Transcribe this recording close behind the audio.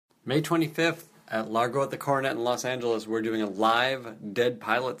May 25th at Largo at the Coronet in Los Angeles, we're doing a live Dead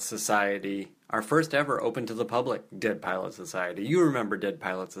Pilots Society, our first ever open to the public Dead Pilot Society. You remember Dead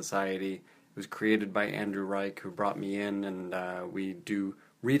Pilot Society. It was created by Andrew Reich, who brought me in, and we do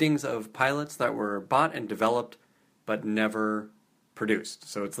readings of pilots that were bought and developed but never produced.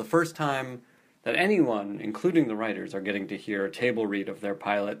 So it's the first time that anyone, including the writers, are getting to hear a table read of their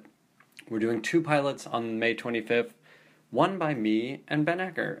pilot. We're doing 2 pilots on May 25th, one by me and Ben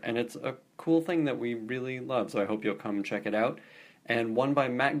Ecker, and it's a cool thing that we really love, so I hope you'll come check it out. And one by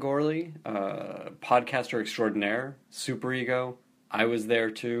Matt Gorley, podcaster extraordinaire, super ego, I was there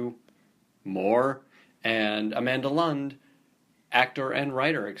too, more, and Amanda Lund, actor and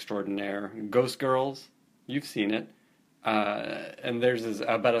writer extraordinaire, Ghost Girls, you've seen it. And theirs is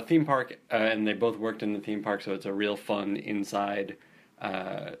about a theme park, and they both worked in the theme park, so it's a real fun inside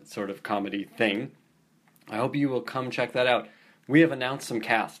sort of comedy thing. I hope you will come check that out. We have announced some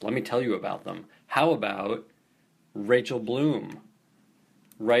cast. Let me tell you about them. How about Rachel Bloom,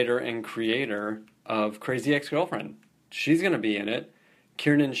 writer and creator of Crazy Ex-Girlfriend? She's going to be in it.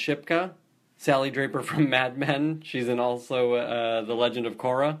 Kiernan Shipka, Sally Draper from Mad Men. She's in also The Legend of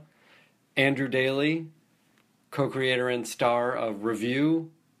Korra. Andrew Daly, co-creator and star of Review.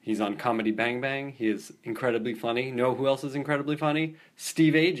 He's on Comedy Bang Bang. He is incredibly funny. Know who else is incredibly funny?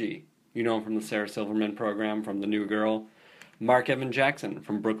 Steve Agee. You know him from the Sarah Silverman program, from The New Girl. Mark Evan Jackson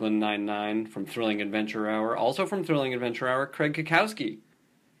from Brooklyn Nine-Nine, from Thrilling Adventure Hour. Also from Thrilling Adventure Hour, Craig Kukowski.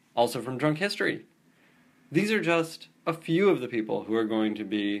 Also from Drunk History. These are just a few of the people who are going to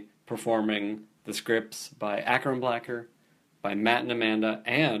be performing the scripts by Acker and Blacker, by Matt and Amanda,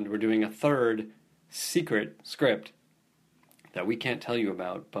 and we're doing a third secret script that we can't tell you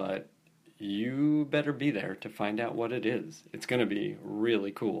about, but you better be there to find out what it is. It's going to be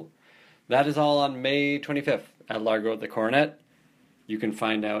really cool. That is all on May 25th at Largo at the Coronet. You can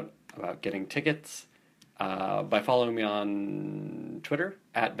find out about getting tickets by following me on Twitter,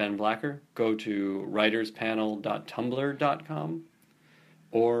 at Ben Blacker. Go to writerspanel.tumblr.com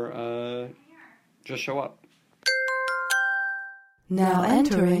or just show up. Now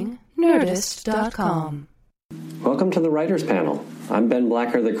entering Nerdist.com. Welcome to the Writers Panel. I'm Ben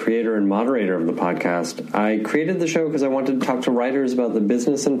Blacker, the creator and moderator of the podcast. I created the show because I wanted to talk to writers about the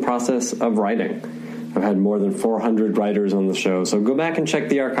business and process of writing. I've had more than 400 writers on the show, so go back and check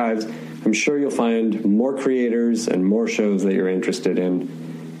the archives. I'm sure you'll find more creators and more shows that you're interested in.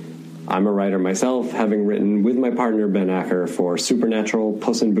 I'm a writer myself, having written with my partner Ben Acker for Supernatural,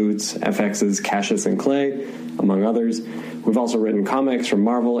 Puss in Boots, FX's Cassius and Clay, among others. We've also written comics for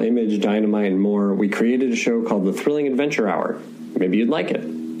Marvel, Image, Dynamite, and more. We created a show called The Thrilling Adventure Hour. Maybe you'd like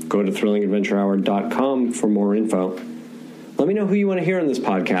it. Go to thrillingadventurehour.com for more info. Let me know who you want to hear on this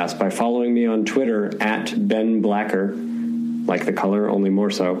podcast by following me on Twitter at Ben Blacker, like the color, only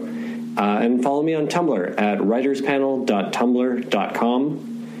more so. And follow me on Tumblr at writerspanel.tumblr.com.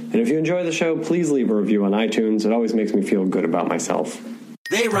 And if you enjoy the show, please leave a review on iTunes. It always makes me feel good about myself.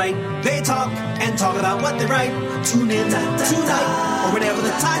 They write, they talk, and talk about what they write. Tune in tonight, or whenever the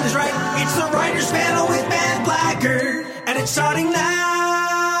time is right. It's the Writers Panel with Ben Blacker, and it's starting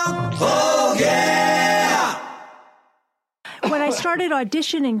now. Oh, yeah! When I started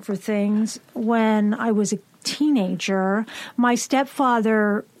auditioning for things when I was a teenager, my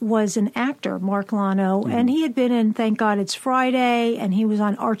stepfather was an actor, Mark Lonow, and he had been in Thank God It's Friday, and he was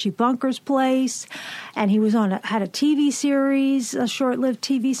on Archie Bunker's Place, and he was had a TV series, a short-lived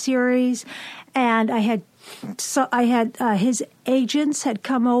TV series, and his agents had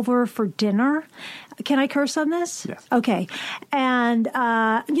come over for dinner. Can I curse on this? Yes. Okay. And,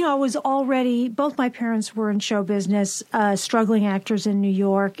 I was already, both my parents were in show business, struggling actors in New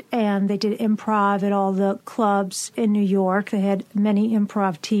York, and they did improv at all the clubs in New York. They had many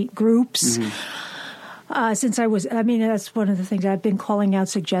improv groups. Mm-hmm. Since I was, that's one of the things I've been calling out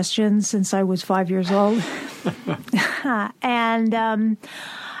suggestions since I was 5 years old. And,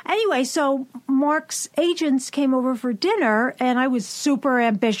 anyway, so Mark's agents came over for dinner, and I was super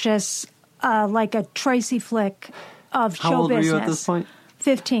ambitious, like a Tracy flick of show business. How old were you at this point?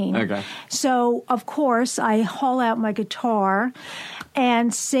 15. Okay. So, of course, I haul out my guitar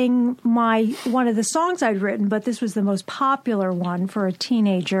and sing one of the songs I'd written, but this was the most popular one for a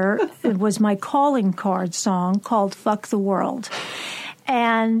teenager. It was my calling card song called Fuck the World.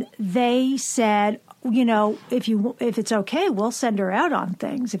 And they said, if it's okay, we'll send her out on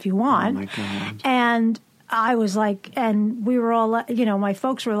things if you want. Oh, my God. And I was like, and we were all, my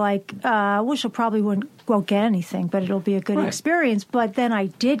folks were like, well, she'll probably won't get anything, but it'll be a good experience. But then I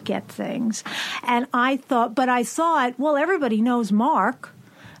did get things. And I thought, well, everybody knows Mark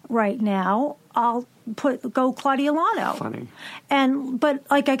right now. go Claudia Lonow. Funny. But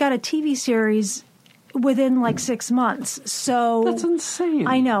like I got a TV series within like 6 months. So That's insane.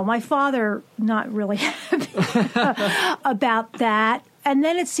 I know. My father not really happy about that. And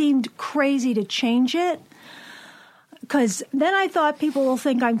then it seemed crazy to change it. Because then I thought people will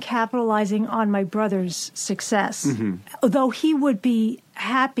think I'm capitalizing on my brother's success. Though he would be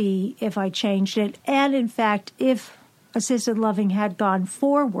happy if I changed it. And in fact, if Assisted Loving had gone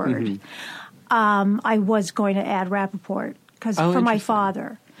forward, I was going to add Rappaport for my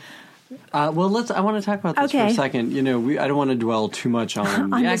father. Well, I want to talk about this for a second. You know, I don't want to dwell too much on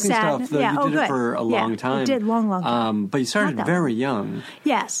the acting stuff. Though you did it for a long time. I did long time. But you started very young.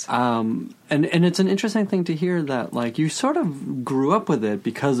 Yes. And it's an interesting thing to hear that, like, you sort of grew up with it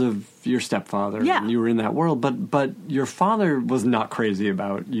because of your stepfather. Yeah. And you were in that world. But your father was not crazy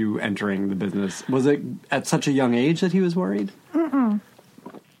about you entering the business. Was it at such a young age that he was worried?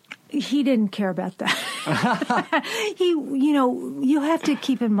 He didn't care about that. You have to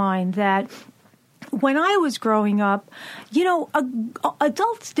keep in mind that when I was growing up,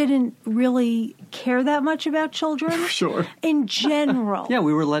 adults didn't really care that much about children. Sure. In general. Yeah,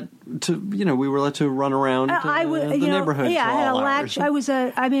 we were let to run around the neighborhood. Yeah, for I had a all latch. hours.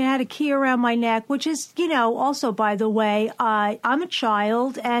 I had a key around my neck, which is, also, by the way, I'm a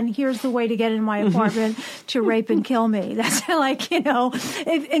child, and here's the way to get in my apartment to rape and kill me. That's like,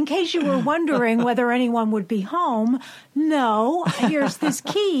 in case you were wondering whether anyone would be home, no, here's this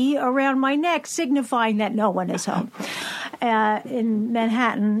key around my neck signifying that no one is home. In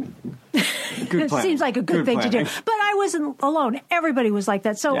Manhattan, it seems like a good thing to do. But I wasn't alone. Everybody was like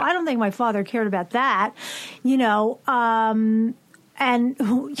that. So I don't think my father cared about that, and,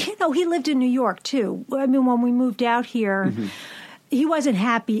 he lived in New York, too. I mean, when we moved out here, he wasn't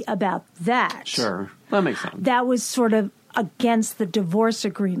happy about that. Sure. That makes sense. That was sort of against the divorce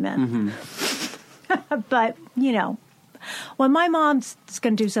agreement. But, when my mom's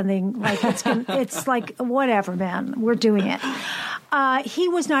going to do something, like it's like, whatever, man, we're doing it. He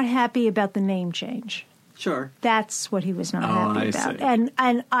was not happy about the name change. Sure. That's what he was not happy about. See.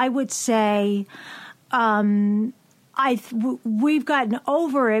 And I would say we've gotten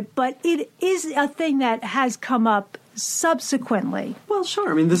over it, but it is a thing that has come up subsequently. Well,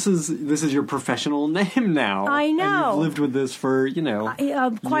 sure. I mean, this is your professional name now. I know. And you've lived with this for,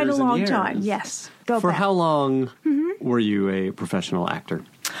 quite a long time. Yes. For how long were you a professional actor?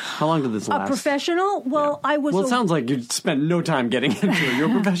 How long did this last? A professional? Well, I was. Well, it sounds like you spent no time getting into it. You're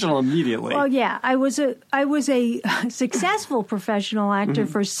a professional immediately. Well, yeah, I was a successful professional actor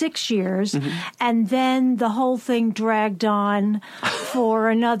for 6 years, and then the whole thing dragged on for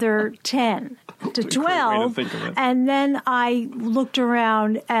another 10 to 12, and then I looked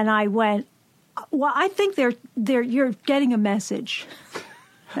around and I went, "Well, I think you're getting a message."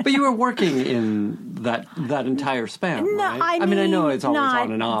 But you were working in that entire span, no, right? I mean, I know it's always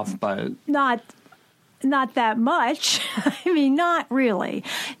on and off, but not that much. I mean, not really.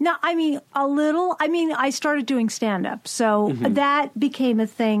 No, I mean, a little. I mean, I started doing stand-up, so that became a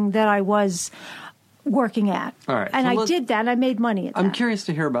thing that I was working at. All right, and I did that, and I made money at that. I'm curious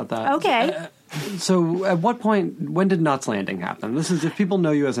to hear about that. Okay. So at what point, when did Knots Landing happen? This is, if people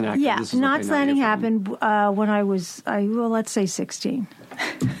know you as an actor, yeah, this is Knots Landing you happened when I was, let's say 16.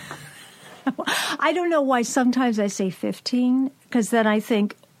 I don't know why sometimes I say 15, because then I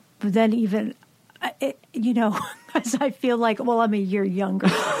think, because I feel like, well, I'm a year younger.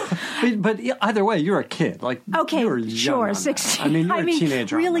 but either way, you're a kid. Like, okay, you're young sure, 16. I mean, you're a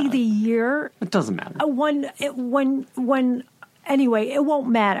teenager. Really, the year. It doesn't matter. Anyway, it won't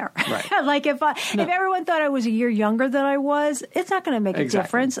matter. Right. Like if everyone thought I was a year younger than I was, it's not going to make a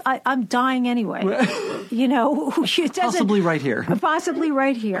difference. I'm dying anyway. It possibly right here. Possibly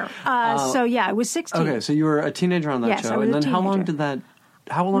right here. So yeah, I was 16. Okay, so you were a teenager on that yes, show, I was and then a teenager.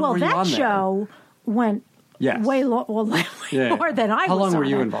 how long were you on there? Well, that show went way more than I was. How long were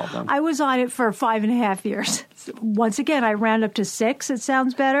you it. involved in? I was on it for 5.5 years. Once again, I round up to 6. It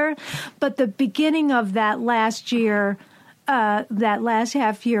sounds better, but the beginning of that last year. That last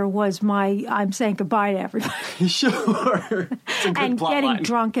half year was I'm saying goodbye to everybody. Sure. And getting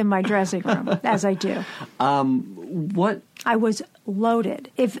drunk in my dressing room, as I do. What? I was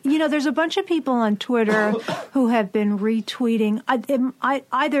loaded. There's a bunch of people on Twitter who have been retweeting.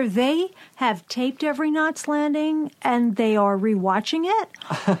 Either they have taped every Knots Landing and they are rewatching it,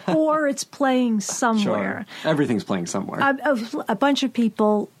 or it's playing somewhere. Sure. Everything's playing somewhere. A bunch of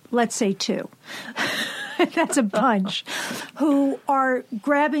people, let's say 2. that's a bunch, who are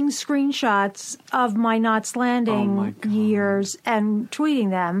grabbing screenshots of my Knots Landing years and tweeting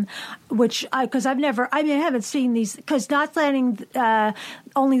them, which because I haven't seen these, because Knots Landing,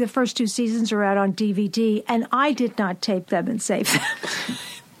 only the first 2 seasons are out on DVD, and I did not tape them and save them.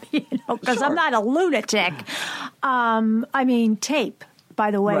 Because I'm not a lunatic. Tape,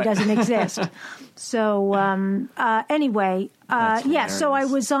 by the way, doesn't exist. So anyway, so I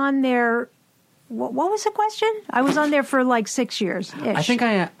was on there. What was the question? I was on there for like 6 years. I think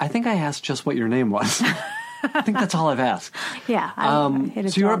I asked just what your name was. I think that's all I've asked. Yeah.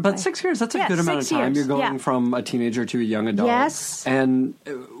 But 6 years, that's a good amount of time. You're going from a teenager to a young adult. Yes. And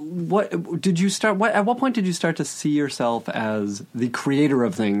what did you start? At what point did you start to see yourself as the creator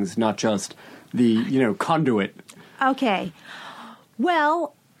of things, not just the conduit? Okay.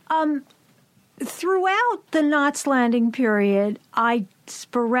 Well, throughout the Knots Landing period, I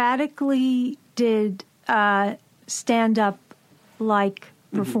sporadically did stand-up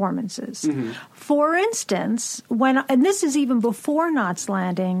performances. Mm-hmm. For instance, and this is even before Knots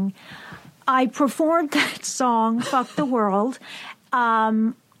Landing, I performed that song, Fuck the World,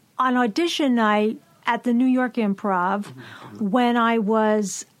 on audition night at the New York Improv when I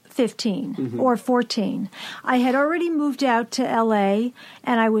was 15 or 14. I had already moved out to L.A.,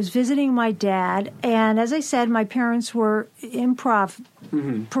 and I was visiting my dad. And as I said, my parents were improv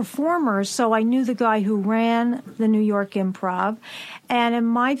performers, so I knew the guy who ran the New York Improv. And in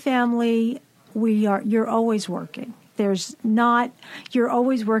my family, you're always working. You're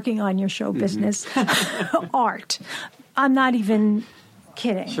always working on your show business art. I'm not even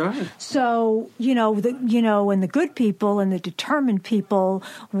kidding. Sure. So, and the good people and the determined people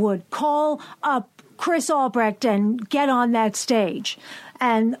would call up Chris Albrecht and get on that stage.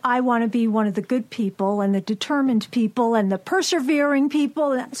 And I want to be one of the good people and the determined people and the persevering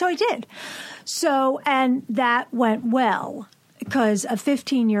people. So I did. So, and that went well. Because a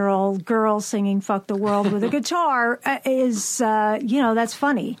 15-year-old girl singing Fuck the World with a guitar is, that's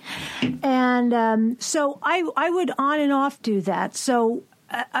funny. And so I would on and off do that. So,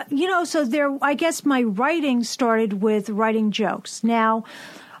 I guess my writing started with writing jokes. Now,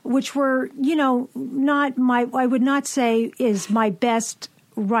 which were, I would not say is my best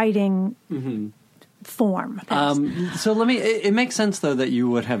writing form. So it makes sense, though, that you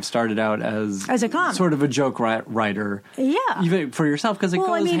would have started out as a comic, sort of a joke writer. Yeah. Even for yourself, because it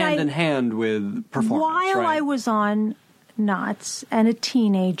goes hand in hand with performance. While I was on Knots and a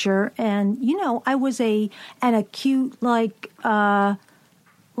teenager, and, I was an acute, TV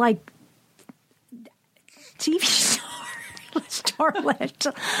star,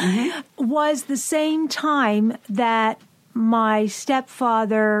 starlet, was the same time that my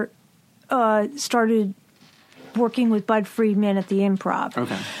stepfather started working with Bud Friedman at the Improv.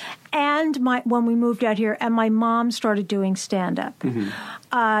 Okay. And when we moved out here, and my mom started doing stand-up.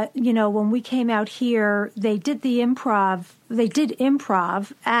 When we came out here, they did improv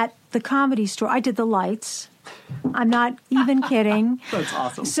at the Comedy Store. I did the lights. I'm not even kidding. That's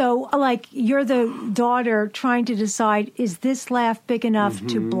awesome. So, you're the daughter trying to decide, is this laugh big enough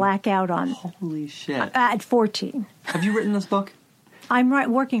to black out on? Holy shit. At 14. Have you written this book? I'm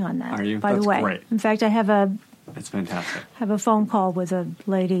working on that. Are you? By the way, great. In fact, I have It's fantastic. have a phone call with a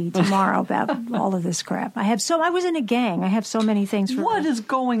lady tomorrow about all of this crap. I was in a gang. I have so many things. What is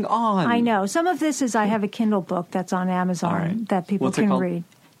going on? I know. Some of this is I have a Kindle book that's on Amazon that people can read.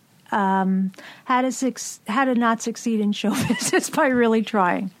 How to not succeed in show business by really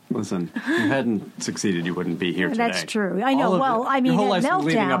trying. Listen, if you hadn't succeeded, you wouldn't be here today. That's true. I know. Your whole life's meltdown,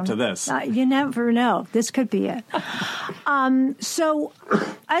 leading up to this. You never know. This could be it. So,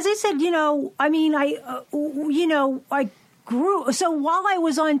 as I said, I grew. So while I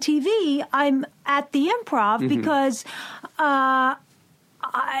was on TV, I'm at the Improv because, how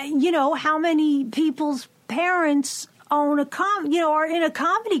many people's parents own are in a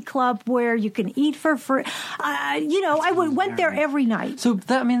comedy club where you can eat for free. I went there every night. So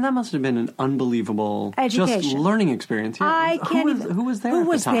that must have been an unbelievable education, just learning experience. Yeah. I can't who was there? Who at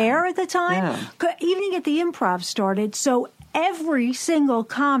was the time? there at the time? Yeah. Evening at the Improv started, so every single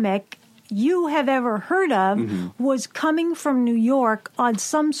comic you have ever heard of was coming from New York on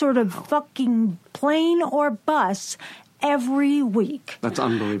some sort of fucking plane or bus every week. That's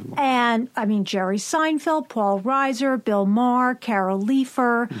unbelievable. And, Jerry Seinfeld, Paul Reiser, Bill Maher, Carol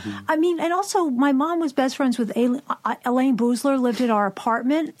Leifer. And also my mom was best friends with Elaine Boozler, lived in our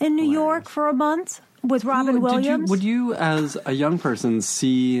apartment in New York for a month with Robin Williams. Would you, as a young person,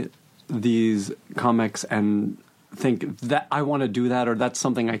 see these comics and think that I want to do that, or that's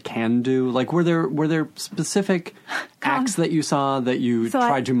something I can do? Like, were there specific acts that you saw that you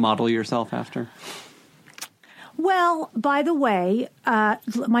tried to model yourself after? Well, by the way,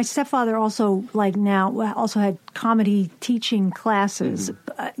 my stepfather also had comedy teaching classes.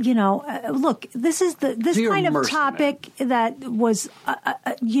 Look, this is this So you're kind of immersed in topic that was,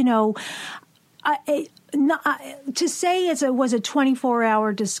 to say it was a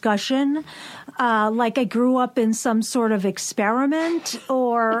 24-hour discussion, like I grew up in some sort of experiment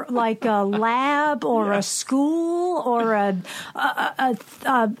or like a lab or a school or I'm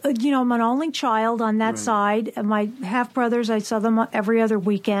an only child on that side. And my half brothers, I saw them every other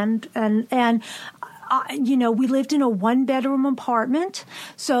weekend, and we lived in a one-bedroom apartment,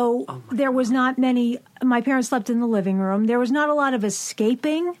 so there was not many. My parents slept in the living room. There was not a lot of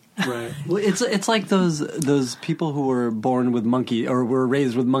escaping. Right. Well, it's like those people who were born with monkey or were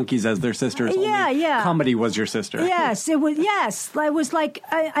raised with monkeys as their sisters. Only comedy was your sister. Yes, it was. Yes, it was like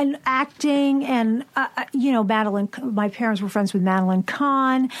an acting, and Madeline. My parents were friends with Madeline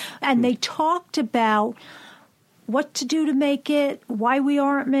Kahn, and they talked about what to do to make it, why we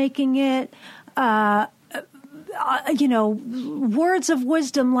aren't making it. Words of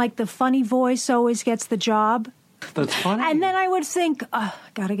wisdom like the funny voice always gets the job. That's funny. And then I would think, I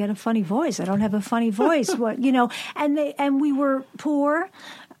got to get a funny voice. I don't have a funny voice. And we were poor,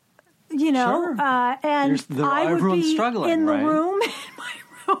 Sure. and I would be in the room, in my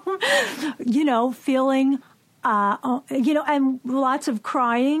room, feeling, and lots of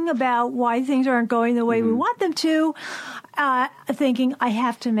crying about why things aren't going the way we want them to, thinking, I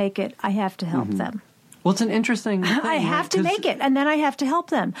have to make it. I have to help them. Well, it's an interesting thing. I have to make it, and then I have to help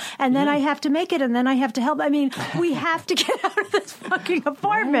them. And then I have to make it, and then I have to help. I mean, we have to get out of this fucking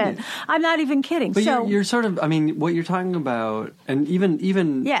apartment. Right. I'm not even kidding. But you're sort of, what you're talking about, and even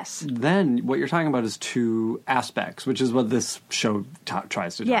then, what you're talking about is two aspects, which is what this show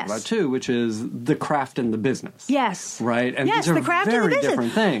tries to talk about, too, which is the craft and the business. Yes. Right? And yes, these are the craft very and the business.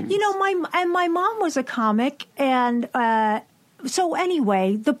 different things. My mom was a comic, and so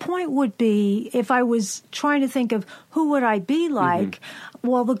anyway, the point would be, if I was trying to think of who would I be like,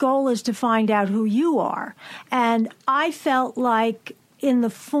 well, the goal is to find out who you are. And I felt like in the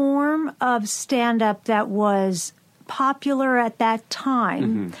form of stand-up that was popular at that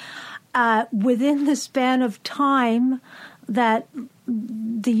time, within the span of time that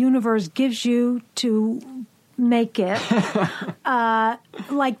the universe gives you to make it,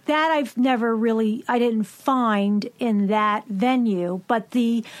 like that I didn't find in that venue. But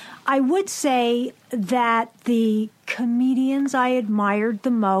I would say that the comedians I admired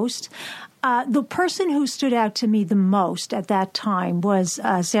the most, the person who stood out to me the most at that time was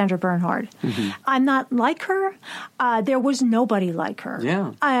Sandra Bernhard. I'm not like her. There was nobody like her.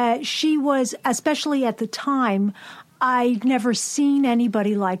 Yeah. She was, especially at the time, I'd never seen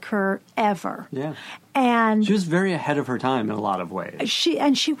anybody like her ever. Yeah. And she was very ahead of her time in a lot of ways. She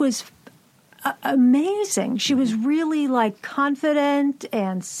was amazing. She was really like confident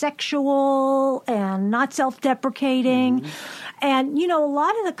and sexual and not self-deprecating. And, a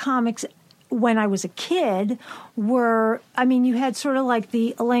lot of the comics when I was a kid were, you had sort of like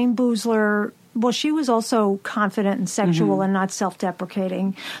the Elaine Boozler. Well, she was also confident and sexual and not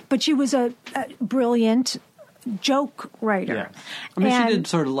self-deprecating, but she was a brilliant joke writer. Yeah. She did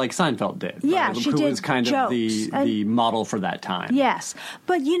sort of like Seinfeld did. Yeah, right? she who did was kind jokes. of the model for that time. Yes.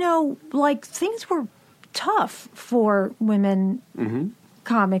 But, things were tough for women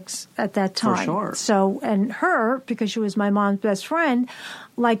comics at that time. For sure. So, and her, because she was my mom's best friend,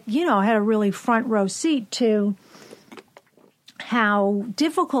 had a really front row seat to how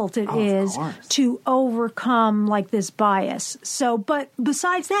difficult it is to overcome like this bias. So, but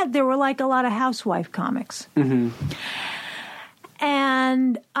besides that, there were like a lot of housewife comics.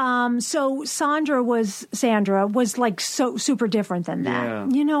 And so Sandra was like so super different than that,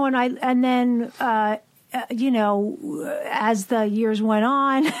 and then as the years went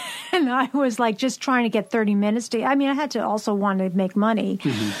on, and I was like just trying to get 30 minutes to, I had to also want to make money.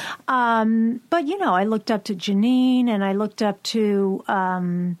 But, I looked up to Janine, and I looked up to,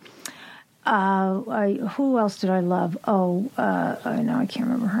 who else did I love? I can't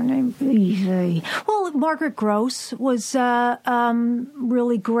remember her name. Well, Margaret Gross was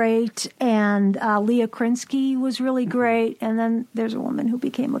really great, and Leah Krinsky was really great. And then there's a woman who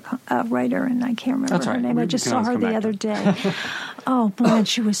became a writer, and I can't remember her name. I just saw her the other day. Oh, boy,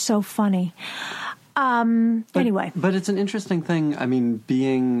 she was so funny. Anyway. But it's an interesting thing,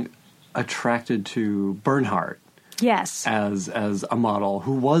 being attracted to Bernhardt. Yes. As a model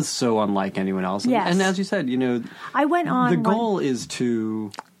who was so unlike anyone else. Yes. And as you said, I went on. The goal is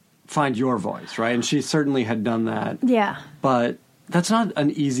to find your voice, right? And she certainly had done that. Yeah. But that's not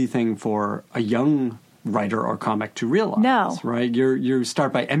an easy thing for a young writer or comic to realize. No. Right? You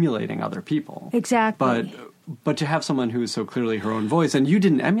start by emulating other people. Exactly. But But to have someone who is so clearly her own voice, and you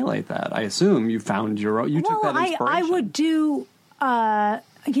didn't emulate that, I assume you found your own. You took that inspiration. I would do.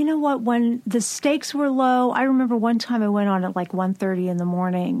 You know what? When the stakes were low, I remember one time I went on at like 1:30 in the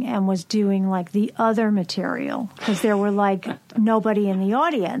morning and was doing like the other material because there were like nobody in the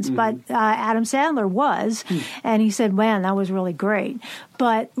audience, but Adam Sandler was, and he said, "Man, that was really great."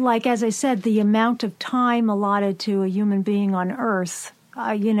 But like as I said, the amount of time allotted to a human being on Earth,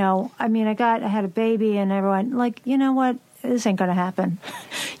 you know, I mean, I had a baby, and everyone like, you know what? This ain't going to happen.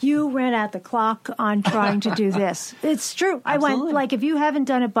 You ran out the clock on trying to do this. It's true. Absolutely. I went, like, if you haven't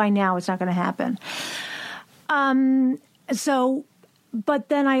done it by now, it's not going to happen. But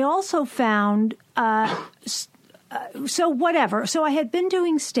then I also found, so whatever. So I had been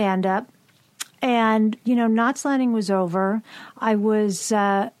doing stand-up, and, you know, Knots Landing was over. I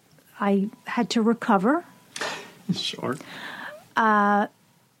had to recover. Sure.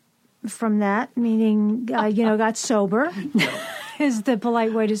 From that, meaning, you know, got sober, is the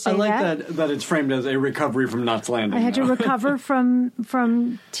polite way to say that. I like that it's framed as a recovery from Knots Landing. I had to recover from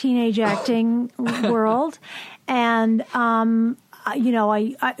teenage acting world, and you know,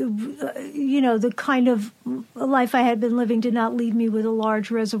 you know, the kind of life I had been living did not leave me with a large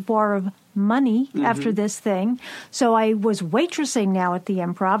reservoir of money after this thing. So I was waitressing now at the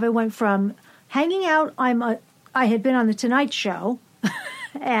Improv. I went from hanging out. I had been on the Tonight Show.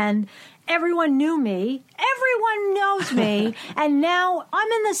 And everyone knew me. Everyone knows me. And now I'm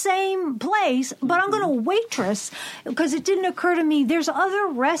in the same place, but I'm going to waitress because it didn't occur to me there's other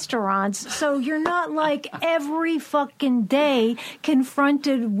restaurants. So you're not like every fucking day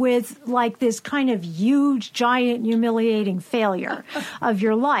confronted with like this kind of huge, giant, humiliating failure of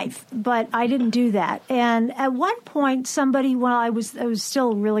your life. But I didn't do that. And at one point, somebody, I was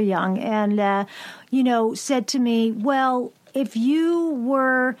still really young, and, you know, said to me, well, if you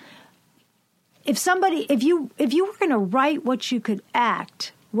were going to write what you could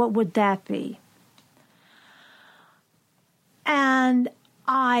act, what would that be? And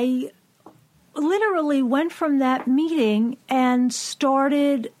I literally went from that meeting and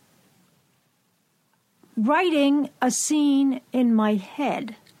started writing a scene in my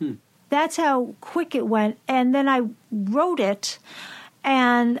head. That's how quick it went. And then I wrote it,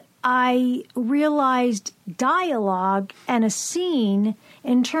 and I realized dialogue and a scene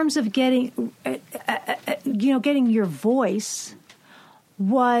in terms of getting, you know, getting your voice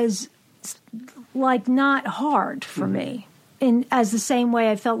was like not hard for me. As the same way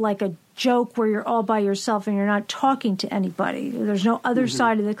I felt like a joke where you're all by yourself and you're not talking to anybody. There's no other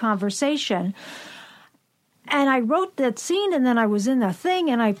side of the conversation. And I wrote that scene, and then I was in the thing,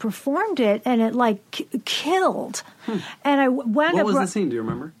 and I performed it, and it like killed. And I wound up. What was the scene? Do you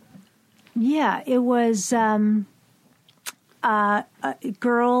remember? Yeah, it was a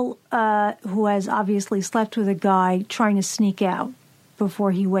girl who has obviously slept with a guy trying to sneak out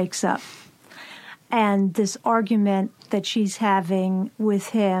before he wakes up. And this argument that she's having with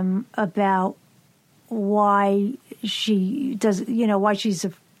him about why she does, you know, why she's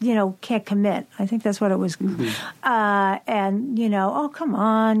can't commit. I think that's what it was. And, you know, oh, come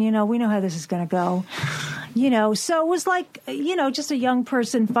on, you know, we know how this is going to go. You know, so it was like, you know, just a young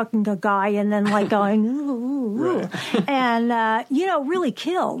person fucking a guy and then like going, ooh, and, you know, really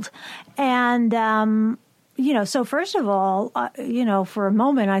killed. And, you know, so first of all, you know, for a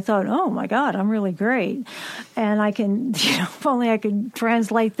moment I thought, oh my God, I'm really great. And I can, you know, if only I could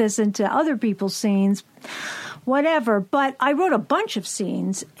translate this into other people's scenes. Whatever, but I wrote a bunch of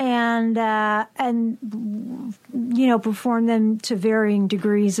scenes and you know, performed them to varying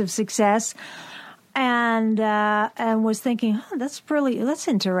degrees of success, and was thinking, oh, that's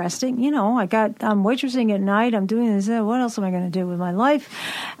interesting. You know, I'm waitressing at night. I'm doing this. What else am I going to do with my life?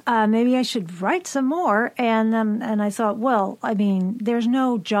 Maybe I should write some more. And I thought, well, I mean, there's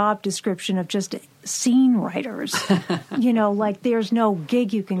no job description of just scene writers. You know, like there's no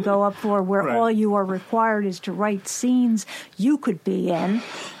gig you can go up for where all you are required is to write scenes you could be in.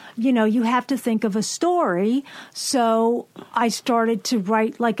 You know, you have to think of a story. So I started to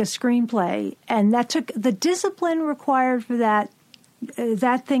write like a screenplay, and that took the discipline required for that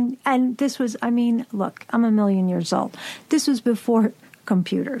thing. And this was, I mean, look, I'm a million years old. This was before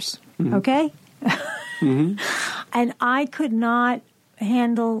computers. Okay. And I could not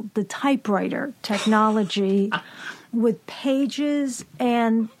handle the typewriter technology with pages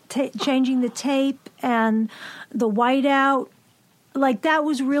and changing the tape and the whiteout. Like that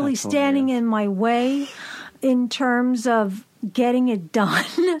was really standing in my way in terms of getting it done.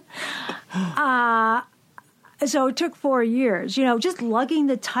 So it took 4 years. You know, just lugging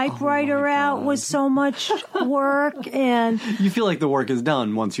the typewriter out was so much work. And you feel like the work is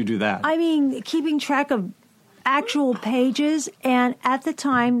done once you do that. I mean, keeping track of actual pages. And at the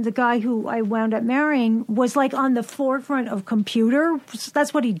time, the guy who I wound up marrying was like on the forefront of computer.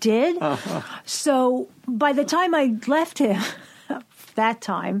 That's what he did. So by the time I left him, that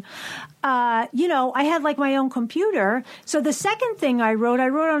time, I had like my own computer. So the second thing I wrote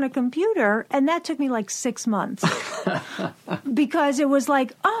on a computer, and that took me like 6 months because it was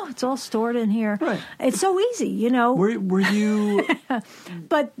like, oh, it's all stored in here. Right. It's so easy, Were you?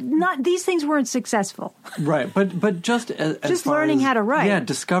 But not these things weren't successful. Right, but just as far learning as, how to write. Yeah,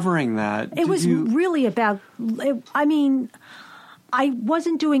 discovering that. It was really about. I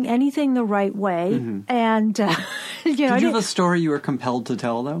wasn't doing anything the right way, and did you have a story you were compelled to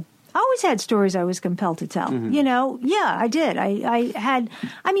tell, though? I always had stories I was compelled to tell. Yeah, I did. I had.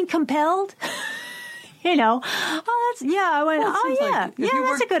 Compelled. I went.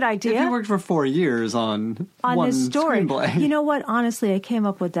 That's a good idea. If you worked for 4 years on one this story, screenplay. You know what? Honestly, I came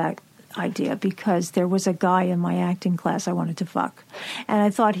up with that idea because there was a guy in my acting class I wanted to fuck, and I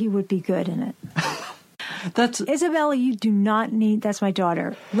thought he would be good in it. Isabella, you do not need. That's my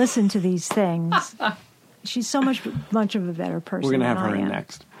daughter. Listen to these things. She's so much of a better person. We're going to have her in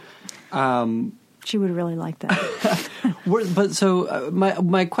next. She would really like that. But so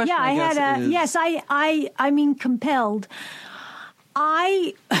my question. Yeah, I guess, is... Yes, I mean compelled.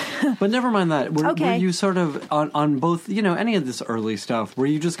 But never mind that. Were you sort of on both, any of this early stuff, were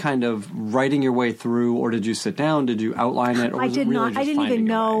you just kind of writing your way through, or did you sit down? Did you outline it? Or I did not. I didn't even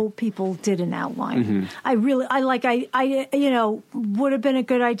know people did an outline. I would have been a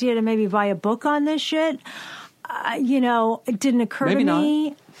good idea to maybe buy a book on this shit. It didn't occur to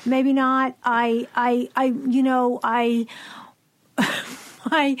me. Maybe not.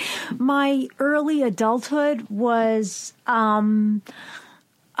 My early adulthood was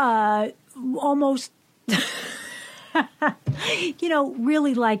almost,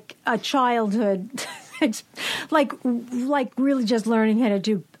 really like a childhood. It's like really just learning how to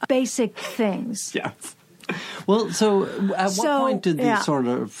do basic things. Yes. Well, so at what point did these sort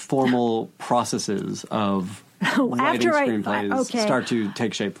of formal processes of writing screenplays start to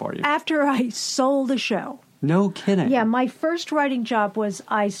take shape for you? After I sold a show. No kidding. Yeah, my first writing job was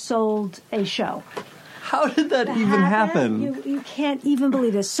I sold a show. How did that even happen? You can't even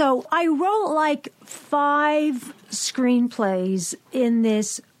believe this. So I wrote like 5 screenplays in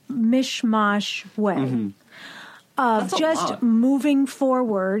this mishmash way of just moving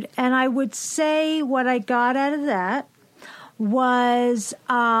forward. And I would say what I got out of that was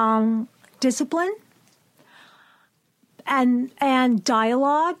discipline and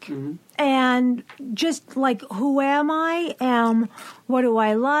dialogue. And just like, who am I? What do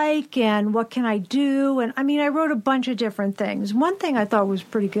I like? And what can I do? And I wrote a bunch of different things. One thing I thought was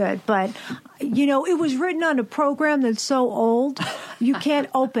pretty good, but, it was written on a program that's so old, you can't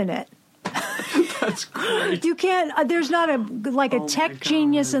open it. That's great. You can't, there's not a tech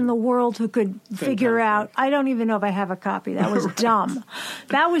genius in the world who could figure out. I don't even know if I have a copy. That was dumb.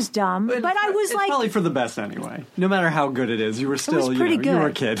 But I was it's probably for the best anyway. No matter how good it is, you were still, good. You were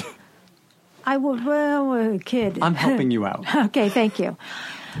a kid. I was a kid. I'm helping you out. Okay, thank you.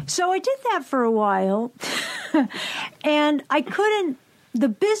 So I did that for a while, and I couldn't, the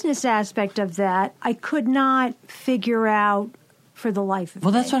business aspect of that, I could not figure out for the life of me.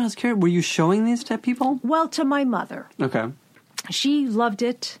 Well, that's what I was curious. Were you showing these to people? Well, to my mother. Okay. She loved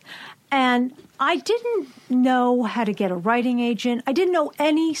it, and I didn't know how to get a writing agent. I didn't know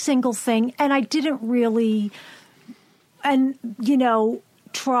any single thing, and I didn't really,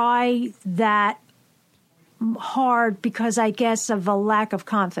 try that hard because I guess of a lack of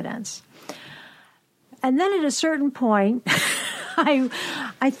confidence. And then at a certain point, I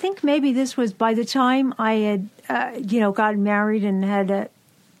think maybe this was by the time I had, gotten married and had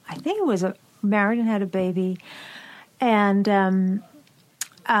married and had a baby. And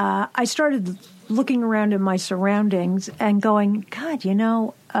I started looking around in my surroundings and going, God,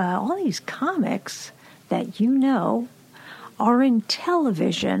 all these comics that are in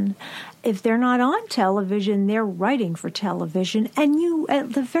television. If they're not on television, they're writing for television. And you,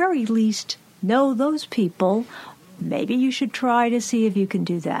 at the very least, know those people. Maybe you should try to see if you can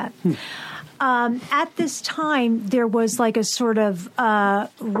do that. At this time, there was like a sort of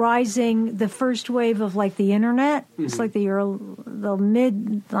rising, the first wave of like the internet. It's like the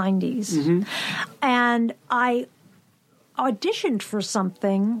mid-90s. And I auditioned for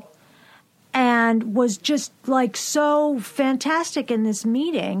something and was just like so fantastic in this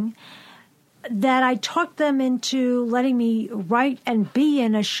meeting that I talked them into letting me write and be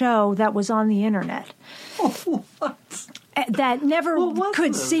in a show that was on the internet. What? That never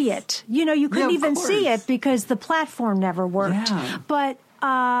could see it. You couldn't even see it because the platform never worked. Yeah. But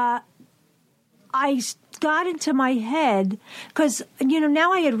I got into my head because,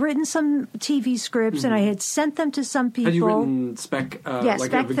 now I had written some TV scripts and I had sent them to some people. Had you written spec of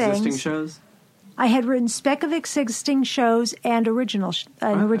existing shows? I had written spec of existing shows and original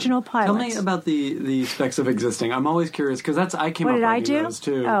pilots. Tell me about the specs of existing. I'm always curious because I came up writing those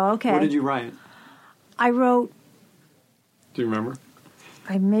too. Oh, okay. What did you write? I wrote. Do you remember?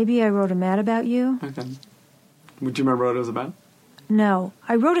 Maybe I wrote a Mad About You. Okay. Would you remember what it was about? No,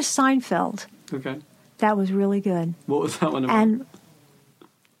 I wrote a Seinfeld. Okay. That was really good. What was that one about? And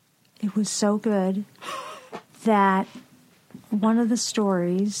it was so good that one of the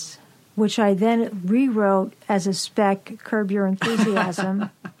stories, which I then rewrote as a spec, Curb Your Enthusiasm,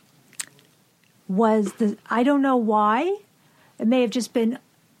 was I don't know why. It may have just been,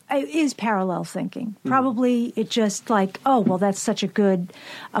 it is parallel thinking. Probably it just that's such a good,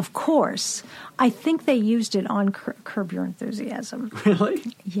 of course. I think they used it on Curb Your Enthusiasm. Really?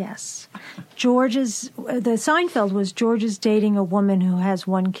 Yes. The Seinfeld was George is dating a woman who has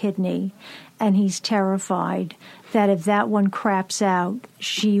one kidney, and he's terrified that if that one craps out,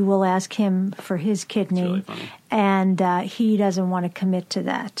 she will ask him for his kidney, really funny. And he doesn't want to commit to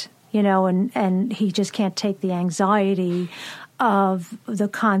that, and he just can't take the anxiety of the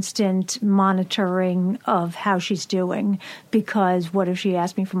constant monitoring of how she's doing, because what if she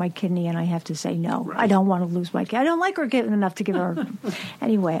asks me for my kidney and I have to say no? Right. I don't want to lose my kidney. I don't like her getting enough to give her.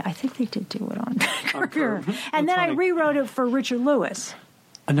 Anyway, I think they did do it on Curb. And then funny. I rewrote it for Richard Lewis.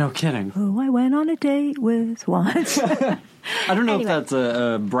 No kidding. Who I went on a date with once. I don't know if that's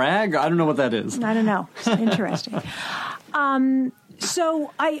a brag. I don't know what that is. I don't know. It's interesting.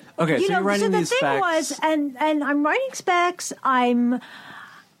 So you're writing these specs. The thing was, and I'm writing specs. I'm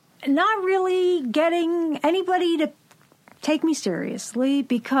not really getting anybody to take me seriously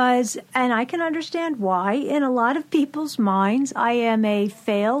because, and I can understand why, in a lot of people's minds, I am a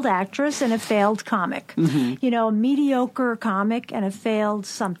failed actress and a failed comic. Mm-hmm. A mediocre comic and a failed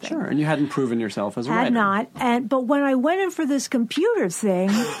something. Sure, and you hadn't proven yourself as a writer. Had not. But when I went in for this computer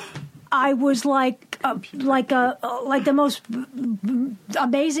thing, I was like the most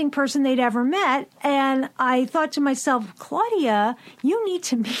amazing person they'd ever met, and I thought to myself, Claudia, you need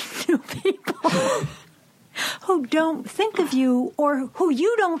to meet new people who don't think of you, or who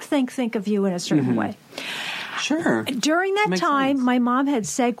you don't think of you in a certain way. Sure. During that time, my mom had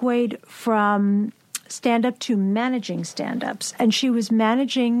segued from stand-up to managing stand-ups, and she was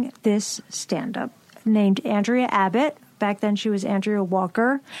managing this stand-up named Andrea Abbott. Back then, she was Andrea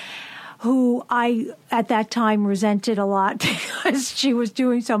Walker, who I, at that time, resented a lot because she was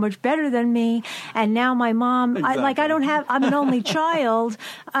doing so much better than me. And now my mom, exactly. I'm an only child.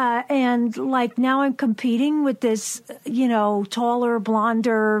 And now I'm competing with this, taller,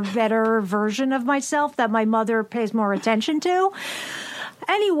 blonder, better version of myself that my mother pays more attention to.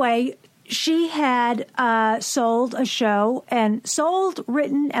 Anyway, she had sold a show and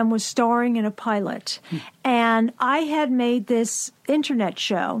written, and was starring in a pilot. And I had made this internet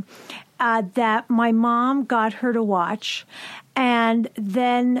show that my mom got her to watch. And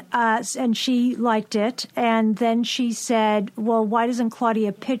then, and she liked it. And then she said, well, why doesn't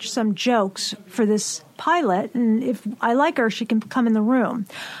Claudia pitch some jokes for this pilot? And if I like her, she can come in the room.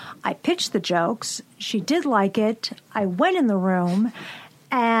 I pitched the jokes. She did like it. I went in the room,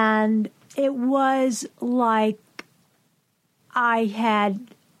 and it was like I had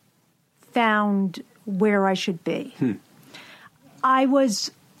found where I should be. I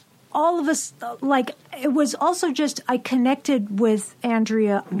was all of us, it was also just, I connected with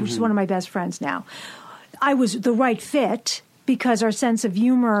Andrea, who's one of my best friends now. I was the right fit because our sense of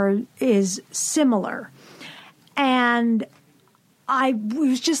humor is similar. And I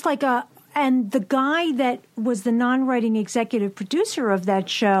was just and the guy that was the non-writing executive producer of that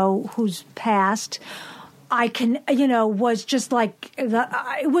show, who's passed, was just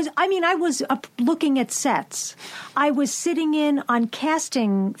I was looking at sets. I was sitting in on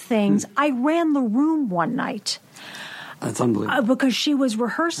casting things. I ran the room one night. That's unbelievable. Because she was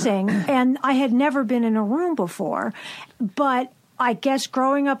rehearsing, and I had never been in a room before. But I guess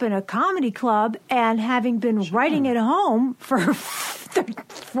growing up in a comedy club and having been writing at home for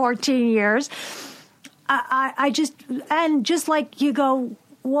 14 years, I just like you go,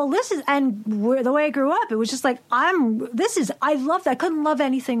 well, this is, and the way I grew up, it was just I love that. I couldn't love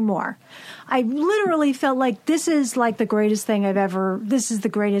anything more. I literally felt like this is the greatest thing this is the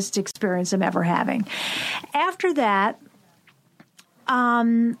greatest experience I'm ever having. After that,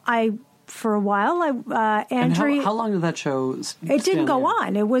 for a while, Andrea. And how long did that show It didn't go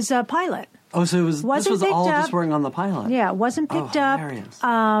on. It was a pilot. Oh, so this was all just working on the pilot. Yeah, it wasn't picked up. Hilarious.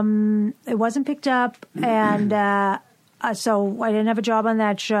 It wasn't picked up, and So I didn't have a job on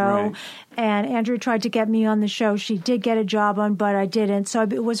that show. Right. And Andrea tried to get me on the show. She did get a job on, but I didn't. So I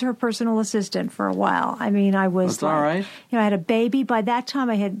was her personal assistant for a while. I mean, I was That's all right. You know, I had a baby. By that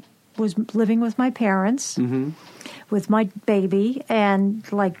time, was living with my parents, with my baby, and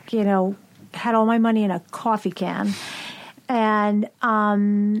had all my money in a coffee can. And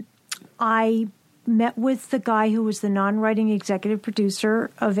I met with the guy who was the non-writing executive producer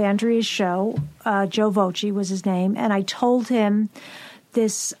of Andrea's show. Joe Voce was his name. And I told him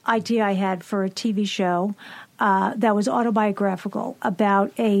this idea I had for a TV show that was autobiographical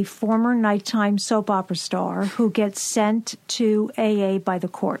about a former nighttime soap opera star who gets sent to AA by the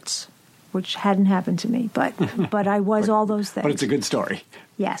courts, which hadn't happened to me. But I was all those things. But it's a good story.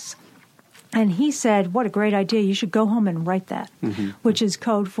 Yes. And he said, what a great idea. You should go home and write that, which is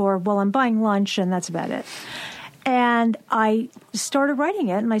code for, well, I'm buying lunch, and that's about it. And I started writing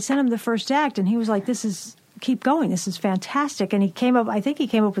it, and I sent him the first act, and he was like, keep going. This is fantastic. And I think he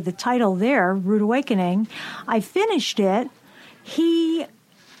came up with the title there, Rude Awakening. I finished it. He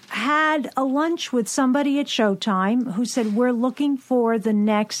had a lunch with somebody at Showtime who said, we're looking for the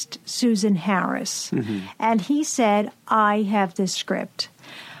next Susan Harris. And he said, I have this script.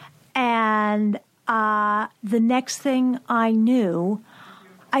 And the next thing I knew,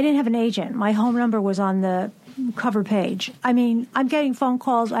 I didn't have an agent. My home number was on the cover page. I mean, I'm getting phone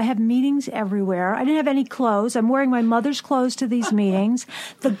calls. I have meetings everywhere. I didn't have any clothes. I'm wearing my mother's clothes to these meetings.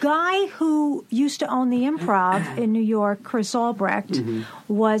 The guy who used to own the Improv in New York, Chris Albrecht,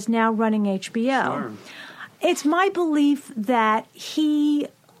 was now running HBO. Sure. It's my belief that he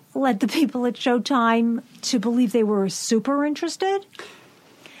led the people at Showtime to believe they were super interested.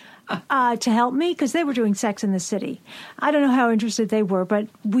 To help me, because they were doing Sex in the City. I don't know how interested they were, but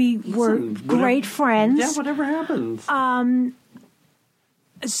we were great friends. Yeah, whatever happens.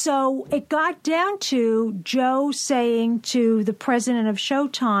 So it got down to Joe saying to the president of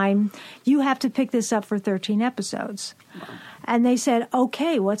Showtime, you have to pick this up for 13 episodes. Wow. And they said,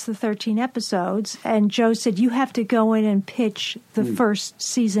 okay, what's the 13 episodes? And Joe said, you have to go in and pitch the first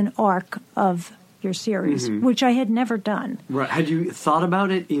season arc of your series, which I had never done. Right. Had you thought about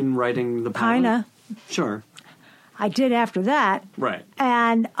it in writing the pilot? Kinda. Sure. I did after that. Right.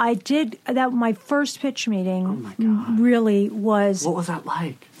 And I did that. My first pitch meeting Oh my God. really was. What was that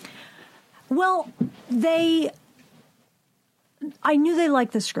like? Well, I knew they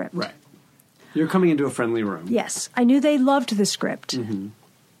liked the script. Right. You're coming into a friendly room. Yes. I knew they loved the script.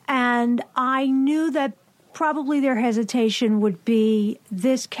 And I knew that probably their hesitation would be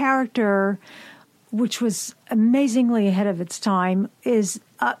this character, which was amazingly ahead of its time, is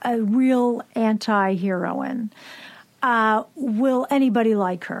a real anti-heroine. Will anybody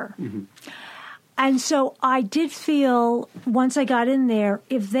like her? And so I did feel, once I got in there,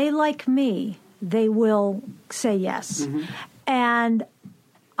 if they like me, they will say yes. And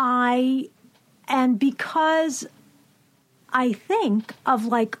because I think of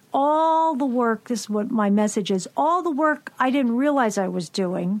like all the work, this is what my message is, all the work I didn't realize I was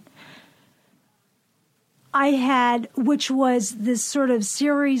doing, I had, which was this sort of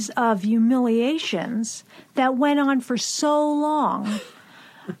series of humiliations that went on for so long.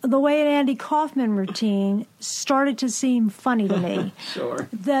 The way an Andy Kaufman routine started to seem funny to me. Sure.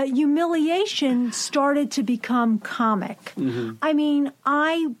 The humiliation started to become comic. I mean,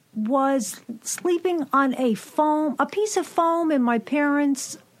 I was sleeping on a piece of foam in my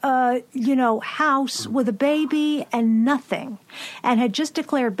parents' house with a baby and nothing, and had just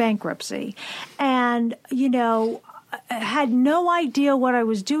declared bankruptcy, and, had no idea what I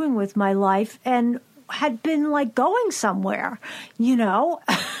was doing with my life, and had been like going somewhere,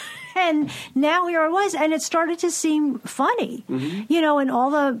 and now here I was, and it started to seem funny, and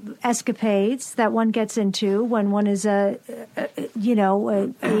all the escapades that one gets into when one is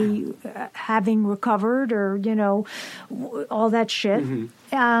having recovered, or all that shit,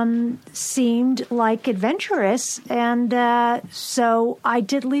 seemed like adventurous, and so I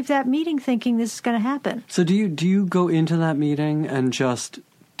did leave that meeting thinking this is going to happen. So do you go into that meeting and just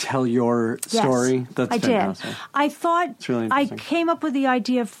tell your story? Yes, That's I fantastic. did. I thought It's really I interesting. came up with the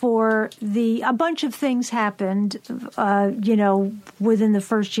idea for a bunch of things happened, within the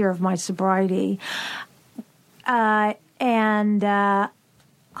first year of my sobriety, and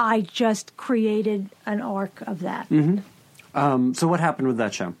I just created an arc of that. So what happened with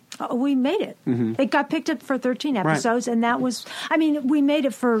that show? We made it. It got picked up for 13 episodes, and that was, we made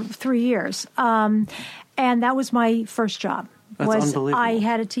it for 3 years, and that was my first job. was I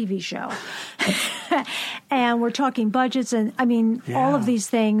had a TV show. And we're talking budgets and, I mean, all of these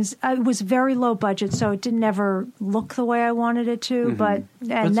things. It was very low budget, so it didn't never look the way I wanted it to, but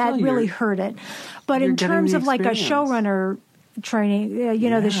that really hurt it. But in terms of like a showrunner training,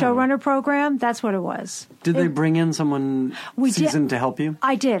 the showrunner program, that's what it was. Did they bring in someone seasoned to help you?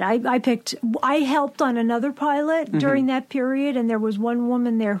 I did. I helped on another pilot during that period, and there was one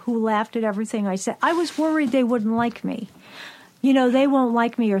woman there who laughed at everything I said. I was worried they wouldn't like me. They won't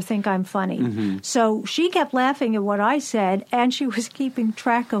like me or think I'm funny. So she kept laughing at what I said, and she was keeping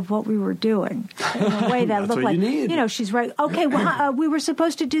track of what we were doing in a way that looked like, she's right. Okay, well, we were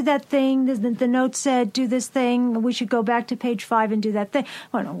supposed to do that thing. The note said, do this thing. We should go back to page 5 and do that thing.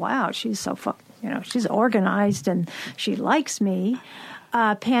 I went, oh, wow, she's so she's organized and she likes me.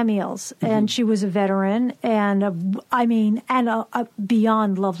 Pam Eales, and she was a veteran, and a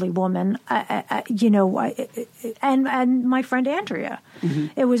beyond lovely woman. And my friend Andrea.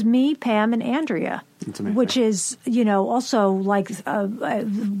 It was me, Pam, and Andrea, which is also like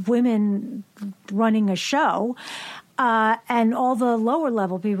women running a show. And all the lower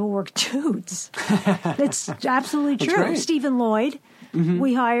level people were dudes. It's absolutely true. Great. Stephen Lloyd,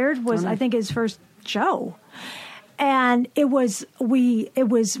 we hired, was I think his first show. And we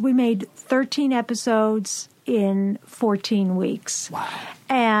made 13 episodes in 14 weeks. Wow.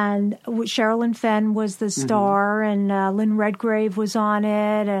 And Sherilyn Fenn was the star, and Lynn Redgrave was on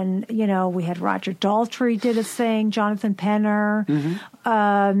it, and we had Roger Daltrey did a thing, Jonathan Penner.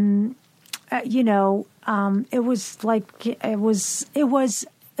 And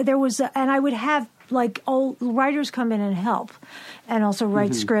I would have like old writers come in and help, and also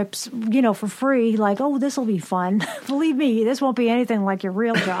write scripts, for free. Like, oh, this will be fun. Believe me, this won't be anything like your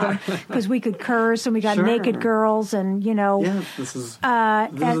real job, because we could curse and we got naked girls and Yeah, these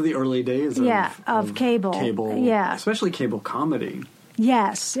are the early days. Of cable. Yeah, especially cable comedy.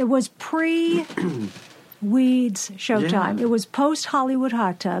 Yes, it was pre. Weeds Showtime. Yeah. It was post Hollywood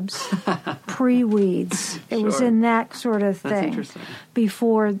Hot Tubs, pre Weeds. It was in that sort of thing. That's interesting.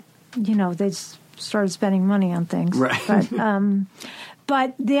 Before, they started spending money on things. Right.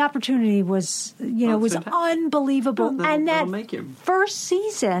 But the opportunity was, was fantastic. Unbelievable. Well, and that first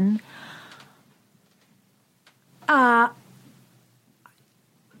season,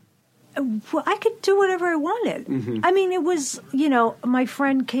 I could do whatever I wanted. I mean, it was, my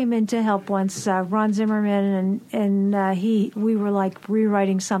friend came in to help once, Ron Zimmerman, and we were like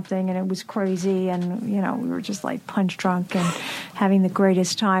rewriting something, and it was crazy, and we were just like punch drunk and having the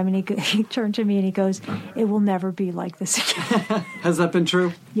greatest time. And he turned to me and he goes, "It will never be like this again." Has that been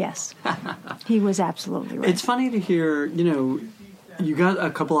true? Yes, he was absolutely right. It's funny to hear, you got a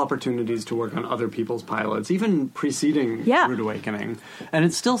couple opportunities to work on other people's pilots, even preceding Rude Awakening. And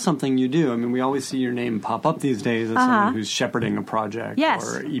it's still something you do. I mean, we always see your name pop up these days as someone who's shepherding a project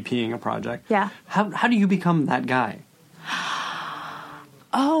or EPing a project. Yeah. How do you become that guy?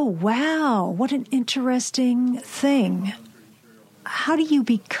 Oh, wow. What an interesting thing. How do you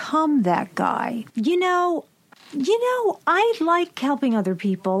become that guy? I like helping other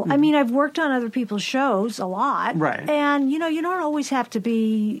people. I mean, I've worked on other people's shows a lot. Right. And, you don't always have to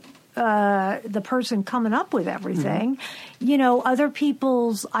be the person coming up with everything. Other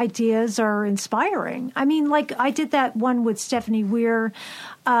people's ideas are inspiring. I mean, like I did that one with Stephanie Weir,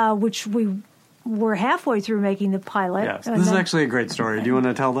 which we're halfway through making the pilot. Yes, this is actually a great story. Do you want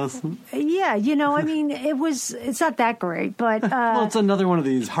to tell this? Yeah, I mean, it's not that great, but... well, it's another one of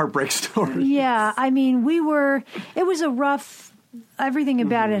these heartbreak stories. Yeah, I mean, it was a rough... Everything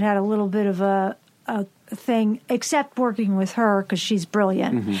about it had a little bit of a thing, except working with her, because she's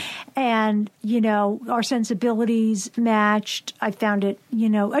brilliant. And, our sensibilities matched. I found it,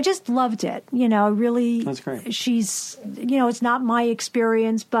 I just loved it. Really... That's great. She's, it's not my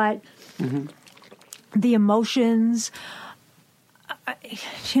experience, but... The emotions,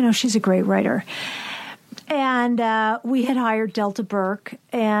 she's a great writer. And we had hired Delta Burke,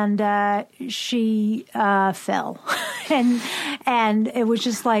 and she fell. and it was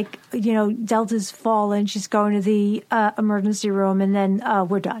just like, Delta's fallen, she's going to the emergency room, and then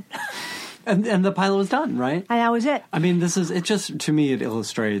we're done. And the pilot was done, right? And that was it. I mean, to me, it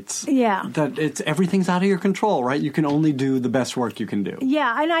illustrates that everything's out of your control, right? You can only do the best work you can do.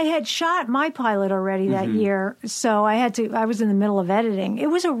 Yeah, and I had shot my pilot already that year, so I was in the middle of editing.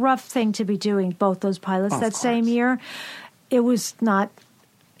 It was a rough thing to be doing both those pilots that same year. It was not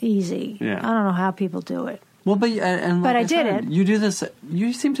easy. Yeah. I don't know how people do it. Well, but like I did it. You do this.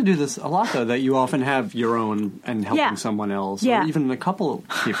 You seem to do this a lot, though. That you often have your own and helping someone else, or even a couple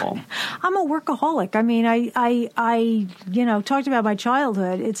people. I'm a workaholic. I mean, I talked about my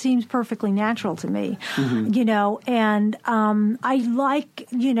childhood. It seems perfectly natural to me, and I like,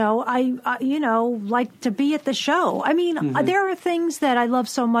 like to be at the show. I mean, there are things that I love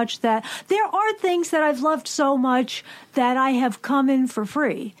so much there are things that I've loved so much that I have come in for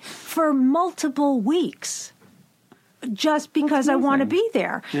free for multiple weeks. Just because I want to be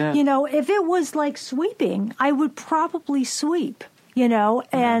there. Yeah. If it was like sweeping, I would probably sweep,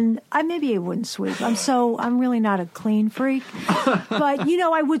 and maybe I wouldn't sweep. I'm really not a clean freak. But,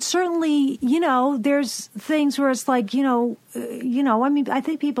 I would certainly, there's things where it's like, I mean, I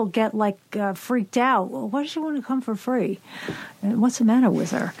think people get like freaked out. Well, why does she want to come for free? And what's the matter with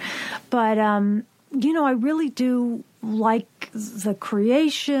her? But, I really do like the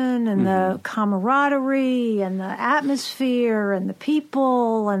creation and the camaraderie and the atmosphere and the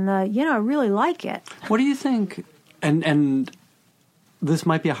people and I really like it. What do you think, and this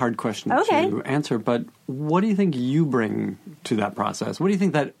might be a hard question to answer, but what do you think you bring to that process? What do you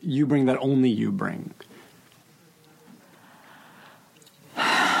think that you bring that only you bring?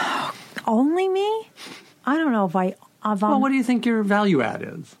 Only me? I don't know if well, what do you think your value add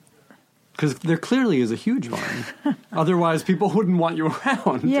is? Because there clearly is a huge one. Otherwise, people wouldn't want you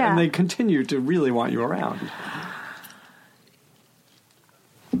around. Yeah. And they continue to really want you around.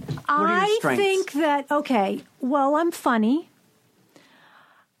 I think that, I'm funny.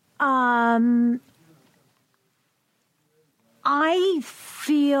 I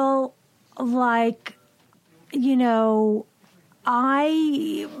feel like,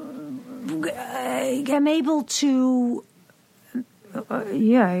 I am able to...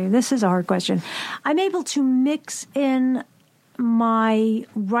 this is a hard question. I'm able to mix in my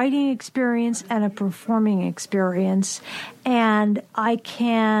writing experience and a performing experience, and I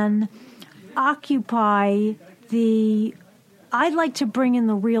can occupy I'd like to bring in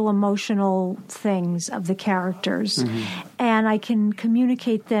the real emotional things of the characters, and I can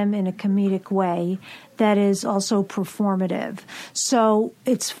communicate them in a comedic way that is also performative. So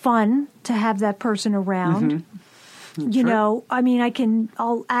it's fun to have that person around. I mean, I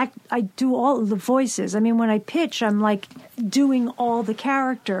do all of the voices. I mean, when I pitch, I'm like doing all the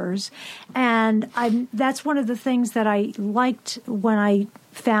characters. And that's one of the things that I liked when I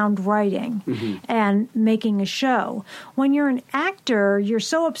found writing and making a show. When you're an actor, you're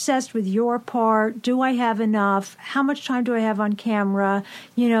so obsessed with your part. Do I have enough? How much time do I have on camera?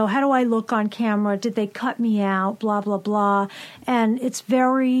 How do I look on camera? Did they cut me out? Blah, blah, blah. And it's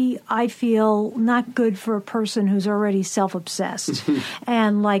very, I feel, not good for a person who's already self-obsessed.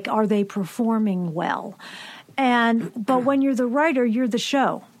 And like, are they performing well? But when you're the writer, you're the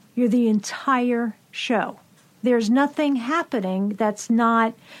show. You're the entire show. There's nothing happening that's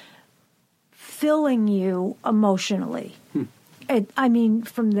not filling you emotionally. I mean,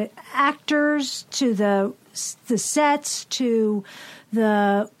 from the actors to the sets to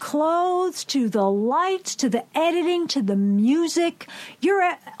the clothes to the lights to the editing to the music, you're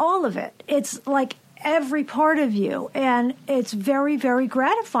at all of it. It's like every part of you, and it's very, very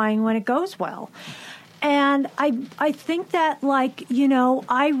gratifying when it goes well. And I think that,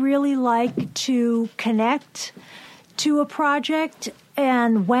 I really like to connect to a project.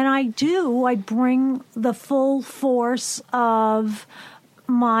 And when I do, I bring the full force of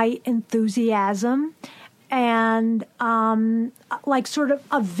my enthusiasm and sort of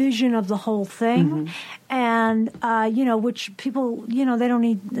a vision of the whole thing. And, which people, they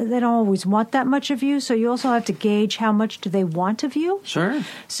don't always want that much of you. So you also have to gauge how much do they want of you. Sure.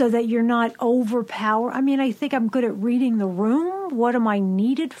 So that you're not overpowered. I mean, I think I'm good at reading the room. What am I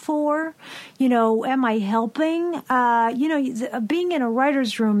needed for? Am I helping? Being in a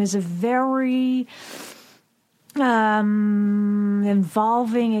writer's room is a very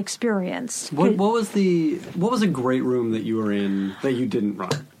involving experience. What was a great room that you were in that you didn't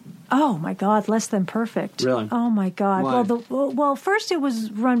run? Oh my God, Less Than Perfect. Really? Oh my God. Why? Well, first it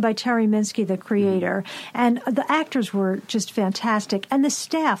was run by Terry Minsky, the creator, and the actors were just fantastic, and the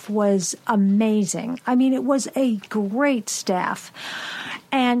staff was amazing. I mean, it was a great staff,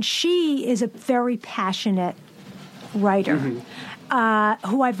 and she is a very passionate writer. Who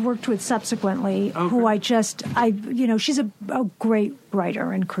I've worked with subsequently, she's a great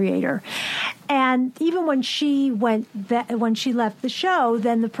writer and creator. And even when she left the show,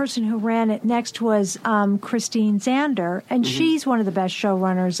 then the person who ran it next was Christine Zander, and she's one of the best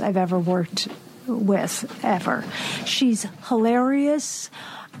showrunners I've ever worked with, ever. She's hilarious.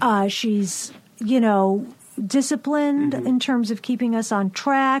 She's, disciplined in terms of keeping us on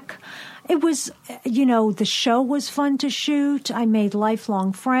track. It was, the show was fun to shoot. I made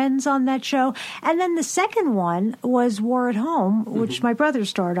lifelong friends on that show. And then the second one was War at Home, which my brother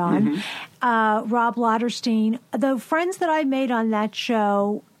starred on. Rob Lauderstein. The friends that I made on that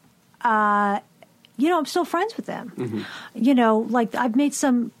show, I'm still friends with them. I've made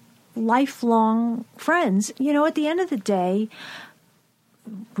some lifelong friends. At the end of the day,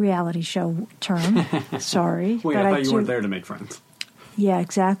 reality show term, sorry. Wait, I thought you weren't there to make friends. Yeah,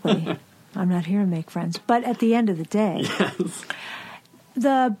 exactly. I'm not here to make friends. But at the end of the day,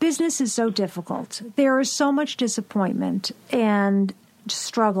 the business is so difficult. There is so much disappointment and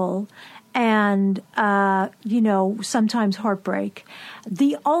struggle and, sometimes heartbreak.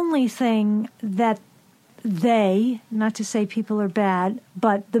 The only thing that not to say people are bad,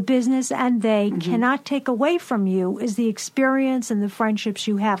 but the business and they cannot take away from you is the experience and the friendships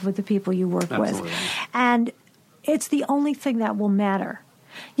you have with the people you work with. And it's the only thing that will matter.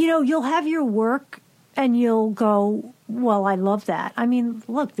 You'll have your work and you'll go, well, I love that. I mean,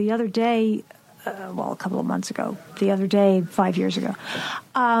 look, the other day, a couple of months ago, 5 years ago,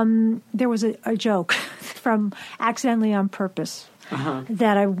 there was a joke from Accidentally on Purpose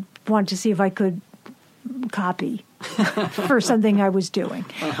that I wanted to see if I could copy for something I was doing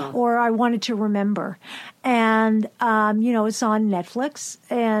or I wanted to remember. And, it's on Netflix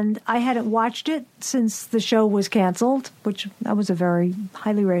and I hadn't watched it since the show was canceled, which that was a very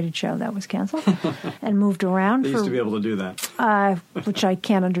highly rated show that was canceled and moved around. They used to be able to do that. Which I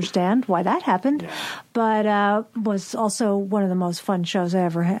can't understand why that happened, but was also one of the most fun shows I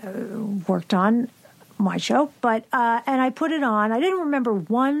ever worked on. My show, but and I put it on. I didn't remember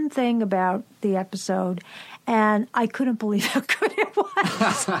one thing about the episode, and I couldn't believe how good it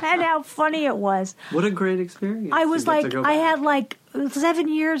was and how funny it was. What a great experience! I was like, I had like 7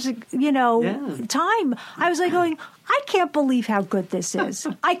 years, time. I was like going, I can't believe how good this is.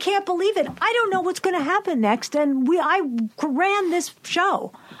 I can't believe it. I don't know what's going to happen next, and I ran this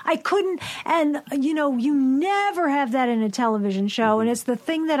show. I couldn't, and you never have that in a television show, and it's the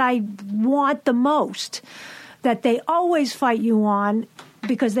thing that I want the most, that they always fight you on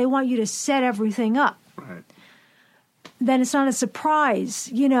because they want you to set everything up. Right. Then it's not a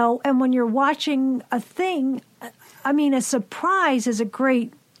surprise, and when you're watching a thing, I mean, a surprise is a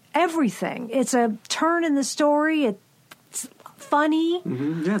great everything. It's a turn in the story, it's funny.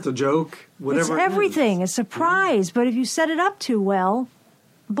 Yeah, it's a joke, whatever. It's everything, a surprise, but if you set it up too well,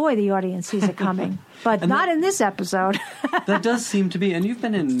 boy, the audience sees it coming. But not in this episode. That does seem to be, and you've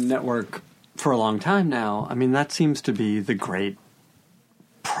been in network for a long time now. I mean, that seems to be the great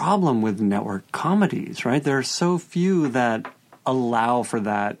problem with network comedies, right? There are so few that allow for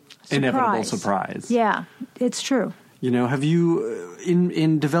that inevitable surprise. Yeah, it's true. Have you,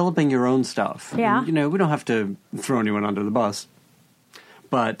 in developing your own stuff, and, we don't have to throw anyone under the bus,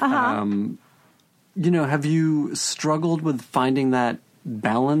 but, have you struggled with finding that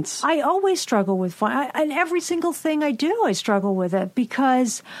balance? I always struggle with and every single thing I do, I struggle with it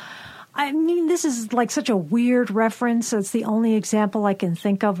because, I mean, this is like such a weird reference. It's the only example I can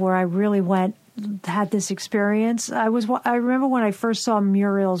think of where I really had this experience. I remember when I first saw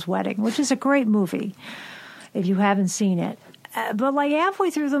Muriel's Wedding, which is a great movie if you haven't seen it. But like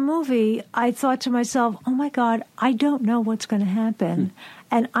halfway through the movie, I thought to myself, oh my God, I don't know what's going to happen.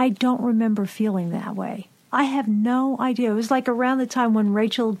 And I don't remember feeling that way. I have no idea. It was like around the time when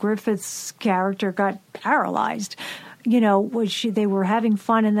Rachel Griffith's character got paralyzed. They were having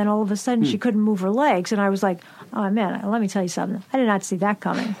fun, and then all of a sudden she couldn't move her legs. And I was like, oh, man, let me tell you something. I did not see that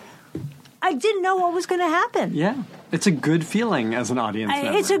coming. I didn't know what was going to happen. Yeah. It's a good feeling as an audience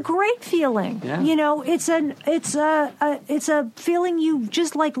member. It's a great feeling. Yeah. It's a feeling you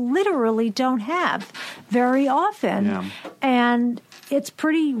just like literally don't have very often. Yeah. And it's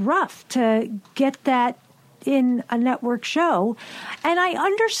pretty rough to get that in a network show. And I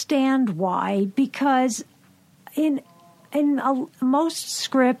understand why, because in most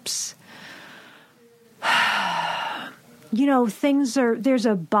scripts, there's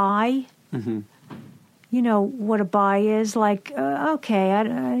a buy. What a buy is, like, okay,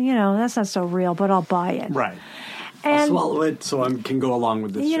 that's not so real, but I'll buy it. Right. And, I'll swallow it so I can go along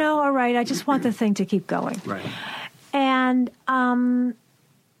with this. All right, I just want the thing to keep going. Right. And I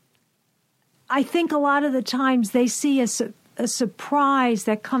think a lot of the times they see a surprise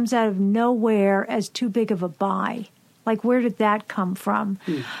that comes out of nowhere as too big of a buy. Like, where did that come from?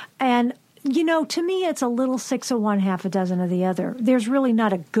 And, to me, it's a little six of one, half a dozen of the other. There's really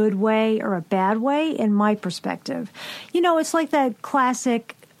not a good way or a bad way in my perspective. It's like that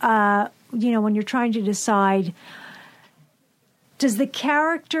classic, when you're trying to decide Does the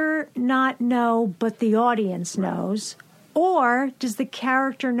character not know, but the audience knows? Or does the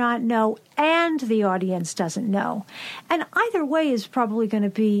character not know and the audience doesn't know? And either way is probably going to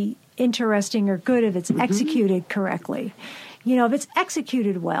be interesting or good if it's executed correctly. You know, if it's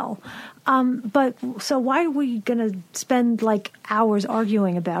executed well. But so why are we going to spend like hours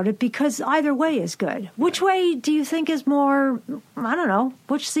arguing about it? Because either way is good. Which way do you think is more, I don't know,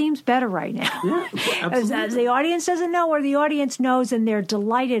 which seems better right now? Yeah, absolutely. As the audience doesn't know or the audience knows and they're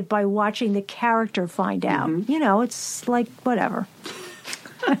delighted by watching the character find out. You know, it's like whatever.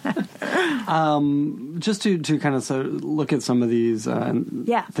 Just to kind of look at some of these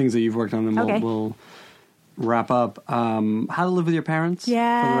things that you've worked on, and we'll wrap up. How to Live with Your Parents for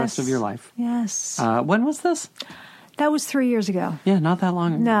the rest of your life. Yes. When was this? That was 3 years ago. Yeah, not that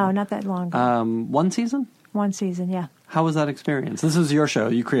long ago. No, not that long ago. One season? One season, yeah. How was that experience? This is your show.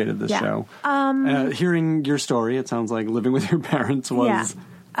 You created this show. Hearing your story, it sounds like living with your parents was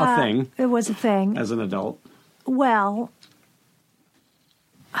a thing. It was a thing. As an adult. Well,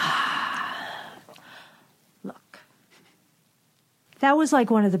 look. That was like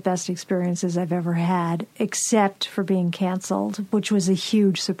one of the best experiences I've ever had, except for being canceled, which was a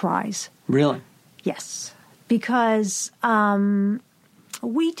huge surprise. Really? Yes. Because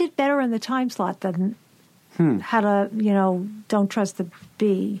we did better in the time slot than How to, Don't Trust the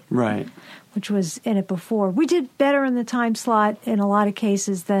Bee. Right. Which was in it before. We did better in the time slot in a lot of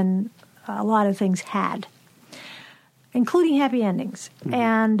cases than a lot of things had, including happy endings.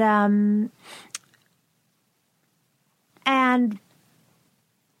 And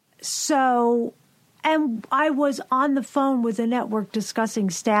so, and I was on the phone with the network discussing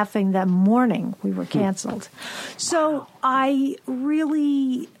staffing that morning we were canceled. So I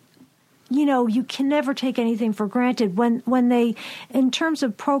really, you can never take anything for granted. When they, in terms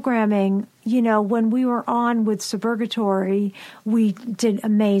of programming, when we were on with Suburgatory, we did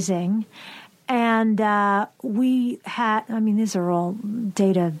amazing. And we had, these are all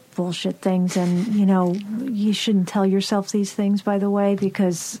data bullshit things. And, you shouldn't tell yourself these things, by the way,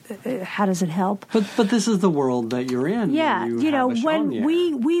 because how does it help? But this is the world that you're in. Yeah. When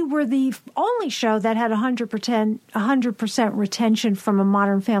we were the only show that had 100% retention from a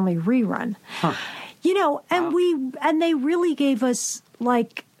Modern Family rerun. Huh. And they really gave us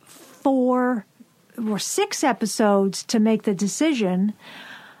like 4 or 6 episodes to make the decision.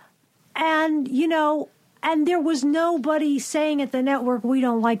 And, and there was nobody saying at the network, we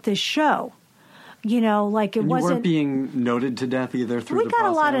don't like this show. Like it wasn't. You weren't being noted to death either through the process? We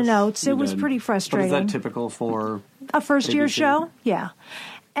got a lot of notes. It was pretty frustrating. But is that typical for a first-year ABC? show? Yeah.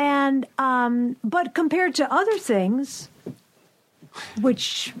 And, but compared to other things,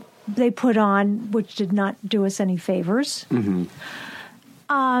 which they put on, which did not do us any favors, we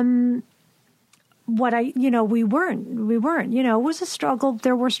weren't, it was a struggle.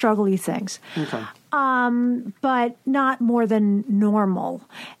 There were struggly things, okay. But not more than normal.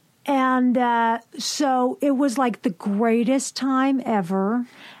 And, so it was like the greatest time ever.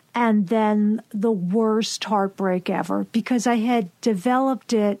 And then the worst heartbreak ever, because I had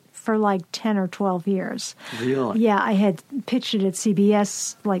developed it for like 10 or 12 years. Really? Yeah, I had pitched it at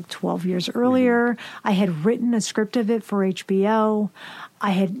CBS like 12 years earlier. I had written a script of it for HBO.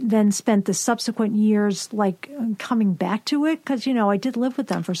 I had then spent the subsequent years like coming back to it because, I did live with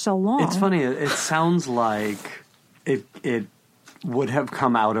them for so long. It's funny. It sounds like it would have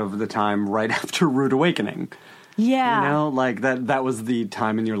come out of the time right after Rude Awakening. Yeah. Like that was the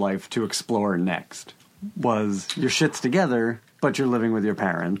time in your life to explore next. Was your shit's together, but you're living with your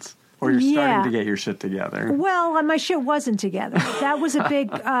parents. Or you're starting to get your shit together. Well, my shit wasn't together. That was a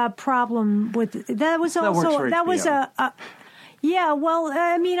big problem with... That was also... That was yeah, well,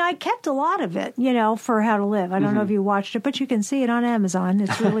 I kept a lot of it, for How to Live. I don't know if you watched it, but you can see it on Amazon.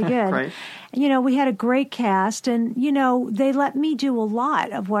 It's really good. Right. We had a great cast, and, they let me do a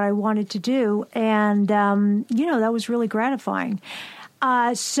lot of what I wanted to do, and, that was really gratifying.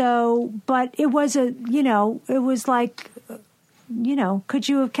 But it was it was like, could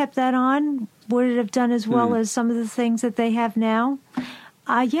you have kept that on? Would it have done as well as some of the things that they have now?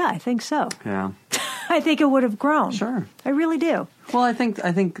 Yeah, I think so. Yeah. I think it would have grown. Sure. I really do. Well, I think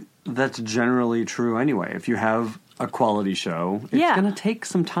that's generally true anyway. If you have a quality show, it's going to take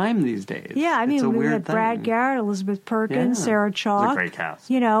some time these days. Yeah, we had Brad Garrett, Elizabeth Perkins, Sarah Chalk. It was a great cast.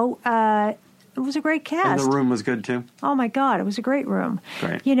 It was a great cast. And the room was good too. Oh my God, it was a great room.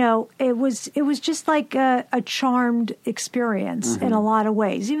 Great. It was just like a charmed experience in a lot of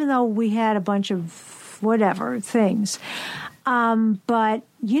ways, even though we had a bunch of whatever things. But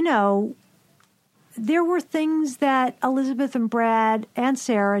there were things that Elizabeth and Brad and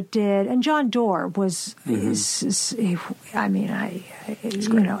Sarah did, and John Doerr was, and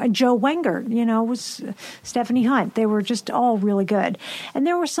Joe Wenger, was Stephanie Hunt. They were just all really good. And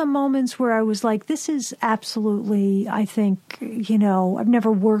there were some moments where I was like, this is absolutely, I think, I've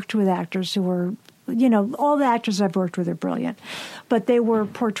never worked with actors who were, all the actors I've worked with are brilliant, but they were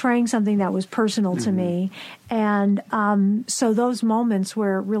portraying something that was personal to me. And so those moments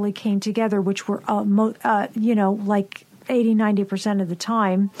where it really came together, which were, like 80-90% of the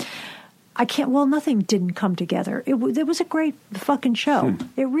time, nothing didn't come together. It was a great fucking show.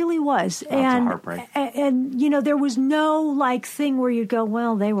 It really was. That's a heartbreak. And there was no like thing where you'd go,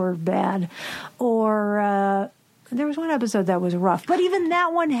 well, they were bad, or there was one episode that was rough, but even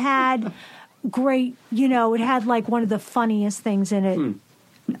that one had great, it had like one of the funniest things in it.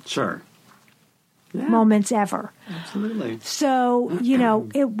 Sure. Yeah. Moments ever. Absolutely. So,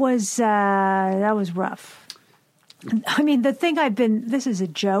 it was, that was rough. I mean, this is a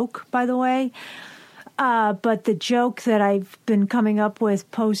joke, by the way, but the joke that I've been coming up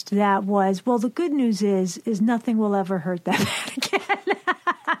with post that was, well, the good news is nothing will ever hurt that bad again.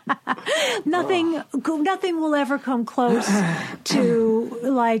 Nothing will ever come close to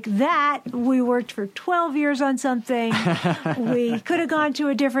like that. We worked for 12 years on something. We could have gone to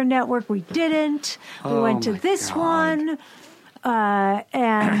a different network. We didn't. We went to this one.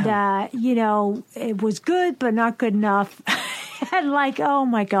 It was good, but not good enough. And like, oh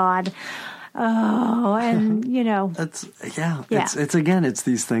my God. Oh, and it's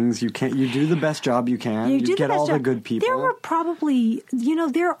these things you do the best job you can. You get all the good people. There were probably,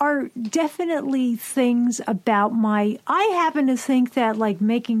 there are definitely things about I happen to think that like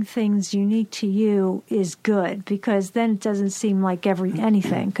making things unique to you is good, because then it doesn't seem like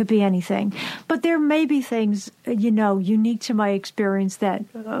anything could be anything. But there may be things, unique to my experience that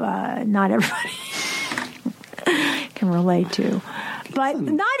not everybody can relate to. But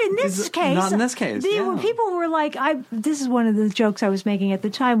not in this case. Not in this case. People were like, this is one of the jokes I was making at the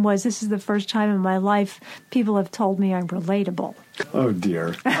time, was this is the first time in my life people have told me I'm relatable. Oh,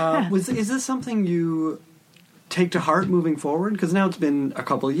 dear. Is this something you take to heart moving forward? Because now it's been a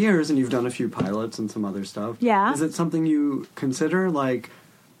couple of years and you've done a few pilots and some other stuff. Yeah. Is it something you consider? Like,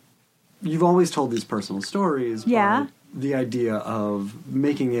 you've always told these personal stories. Yeah. But the idea of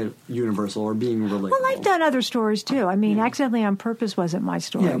making it universal or being relatable. Well, I've done other stories too. I mean, Accidentally on Purpose wasn't my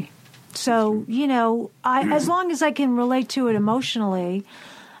story. Yeah. So, as long as I can relate to it emotionally,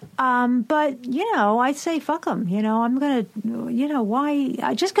 but, I say fuck them. I'm going to,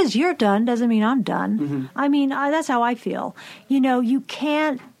 why? Just because you're done doesn't mean I'm done. Mm-hmm. I mean, that's how I feel. You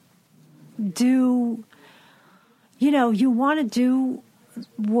can't do, you want to do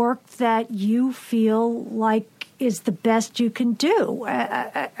work that you feel like is the best you can do.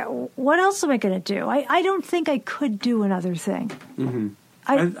 What else am I going to do? I don't think I could do another thing. Mm-hmm.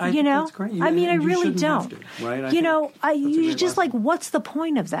 That's great. I mean, I really don't. To, right? You just like, what's the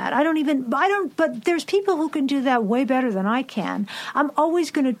point of that? But there's people who can do that way better than I can. I'm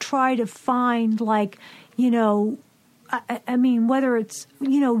always going to try to find like, I mean, whether it's,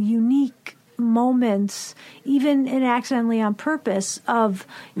 unique moments, even in Accidentally on Purpose, of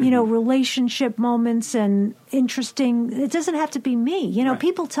relationship moments and interesting. It doesn't have to be me. Right.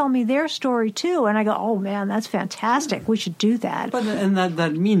 People tell me their story too, and I go, "Oh man, that's fantastic. We should do that." But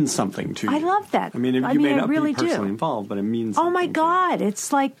that means something to you. I love that. I mean, you may not be personally involved, but it means something. Oh my God,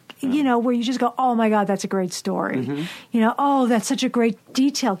 it's like. Where you just go, oh my God, that's a great story. Mm-hmm. Oh, that's such a great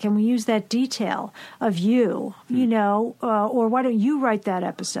detail. Can we use that detail of you? Mm-hmm. Or why don't you write that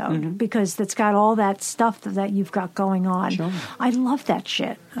episode? Mm-hmm. Because it's got all that stuff that you've got going on. Sure. I love that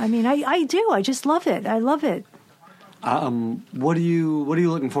shit. I mean, I do. I just love it. I love it. What are you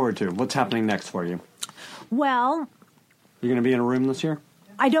looking forward to? What's happening next for you? Well, you're going to be in a room this year?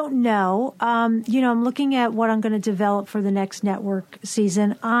 I don't know. I'm looking at what I'm going to develop for the next network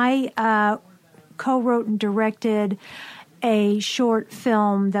season. I co-wrote and directed a short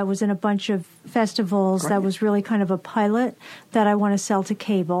film that was in a bunch of festivals. Great. That was really kind of a pilot that I want to sell to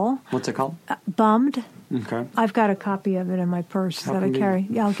cable. What's it called? Bummed. Okay. I've got a copy of it in my purse that I carry.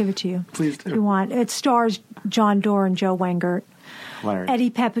 Yeah, I'll give it to you. Please do. If you want. It stars John Doerr and Joe Wenger. Hilarious. Eddie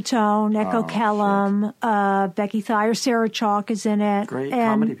Pepitone, Echo Kellum, Becky Thayer, Sarah Chalk is in it. Great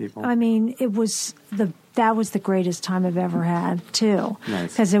comedy people. I mean, that was the greatest time I've ever had too.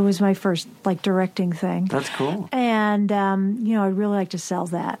 Nice. Because it was my first directing thing. That's cool. And I'd really like to sell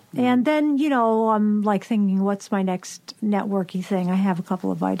that. Mm. And then I'm thinking, what's my next networky thing? I have a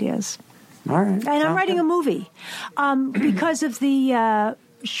couple of ideas. All right. And I'm writing a movie because of the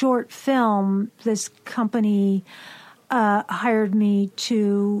short film. This company hired me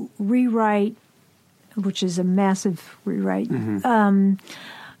to rewrite which is a massive rewrite.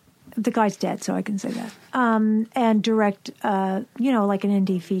 The guy's dead, so I can say that. And direct, like an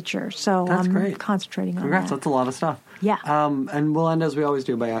indie feature. So that's I'm great. Concentrating on Congrats, that. that's a lot of stuff. Yeah. And we'll end as we always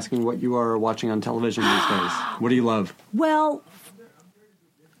do by asking what you are watching on television these days. What do you love? Well,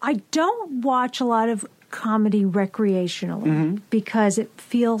 I don't watch a lot of comedy recreationally because it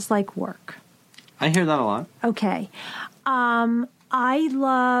feels like work. I hear that a lot. Okay. I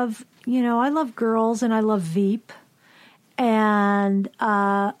love Girls and I love Veep. And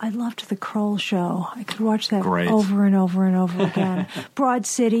I loved The Kroll Show. I could watch that over and over and over again. Broad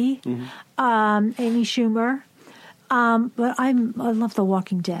City, Amy Schumer. But I love The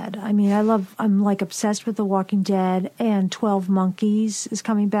Walking Dead. I mean, I'm like obsessed with The Walking Dead, and 12 Monkeys is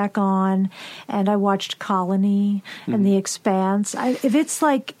coming back on, and I watched Colony and The Expanse. If it's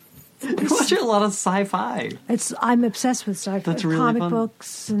like... You're watching a lot of sci-fi. I'm obsessed with sci-fi. That's really comic fun.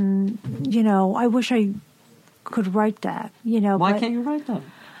 books, and, I wish I could write that, Why can't you write that?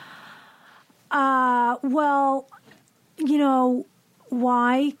 Well,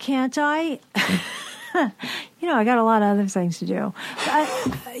 why can't I? I got a lot of other things to do.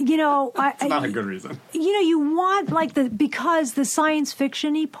 It's not a good reason. You want because the science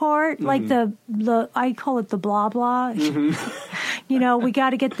fiction-y part, like the I call it the blah blah. We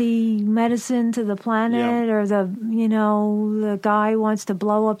got to get the medicine to the planet, or the guy wants to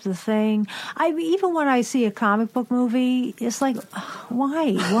blow up the thing. Even when I see a comic book movie, it's like,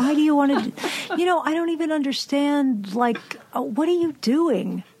 why? Why do you want to? I don't even understand. Like, what are you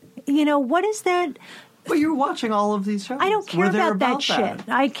doing? What is that? But you're watching all of these shows. I don't care about that shit.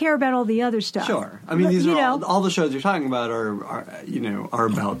 I care about all the other stuff. Sure. I mean, these are all the shows you're talking about are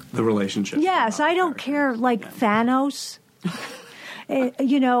about the relationship. Yes, I don't care. Like Thanos, and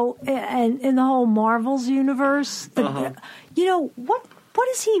in the whole Marvel's universe. What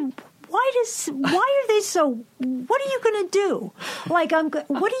is he? Why are they so? What are you going to do? Like,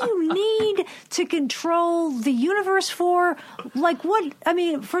 what do you need to control the universe for? Like, what? I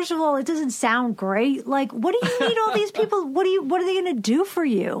mean, first of all, it doesn't sound great. Like, what do you need all these people? What are they going to do for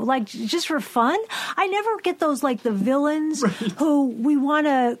you? Like, just for fun? I never get those, like, the villains who we want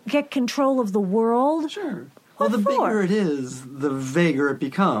to get control of the world. Sure. Well, the bigger it is, the vaguer it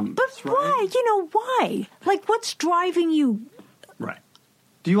becomes. But why? Why? Like, what's driving you? Right.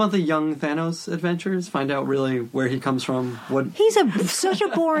 Do you want the young Thanos adventures? Find out really where he comes from? What he's such a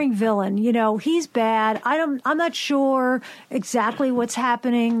boring villain. He's bad. I'm not sure exactly what's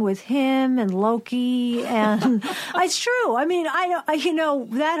happening with him and Loki. And it's true. I mean,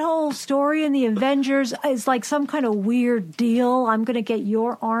 that whole story in the Avengers is like some kind of weird deal. I'm going to get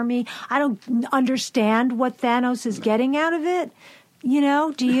your army. I don't understand what Thanos is getting out of it. Do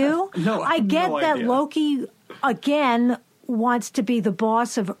you? No, I get no that idea. Loki again wants to be the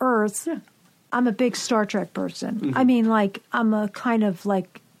boss of Earth. Yeah. I'm a big Star Trek person. I mean, like, I'm a kind of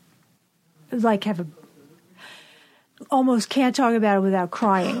almost can't talk about it without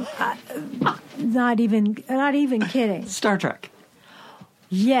crying. Not even kidding. Star Trek.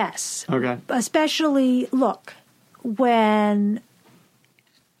 Yes. Okay. Especially, look, when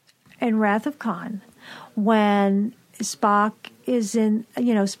in Wrath of Khan, when Spock is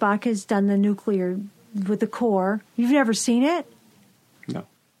Spock has done the nuclear with the core. You've never seen it? No.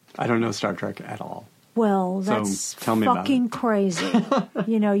 I don't know Star Trek at all. Well, that's tell me fucking about it. Crazy.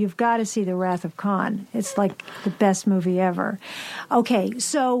 You've got to see The Wrath of Khan. It's like the best movie ever. Okay,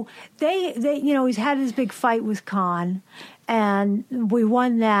 so they he's had this big fight with Khan, and we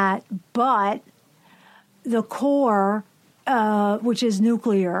won that, but the core, which is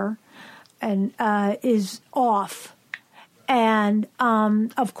nuclear, and is off. And,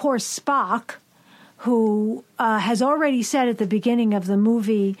 of course, Spock, who has already said at the beginning of the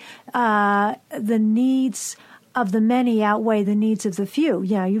movie, the needs of the many outweigh the needs of the few.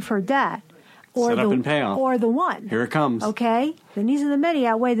 Yeah, you've heard that. Set up and pay off. Or the one. Here it comes. Okay? The needs of the many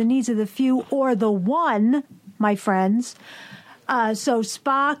outweigh the needs of the few, or the one, my friends. So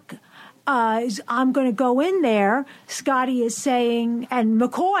Spock, I'm going to go in there. Scotty is saying, and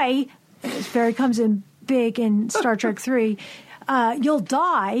McCoy, comes in big in Star Trek 3, you'll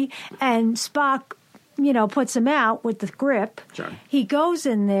die, and Spock puts him out with the grip. Sure. He goes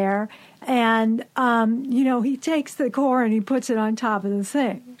in there and, he takes the core and he puts it on top of the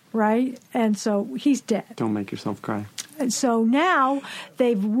thing, right? And so he's dead. Don't make yourself cry. And so now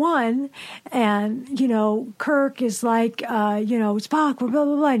they've won, and, Kirk is like, Spock, blah, blah,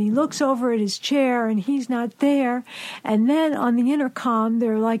 blah, and he looks over at his chair and he's not there. And then on the intercom,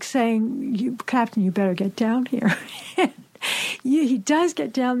 they're like saying, Captain, you better get down here. He does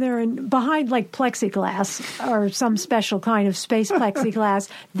get down there, and behind like plexiglass or some special kind of space plexiglass,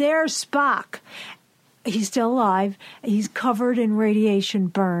 there's Spock. He's still alive. He's covered in radiation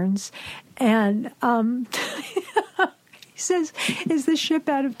burns. And he says, is the ship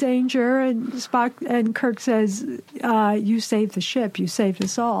out of danger? And Spock and Kirk says, you saved the ship. You saved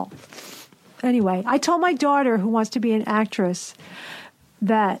us all. Anyway, I told my daughter, who wants to be an actress,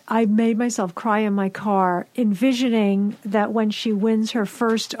 that I made myself cry in my car, envisioning that when she wins her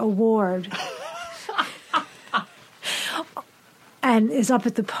first award and is up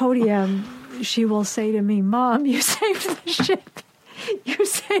at the podium, she will say to me, Mom, you saved the ship. You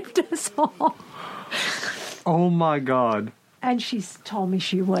saved us all. Oh, my God. And she told me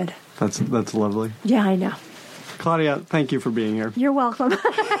she would. That's lovely. Yeah, I know. Claudia, thank you for being here. You're welcome.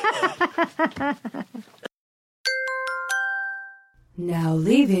 Now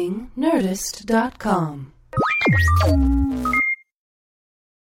leaving Nerdist.com.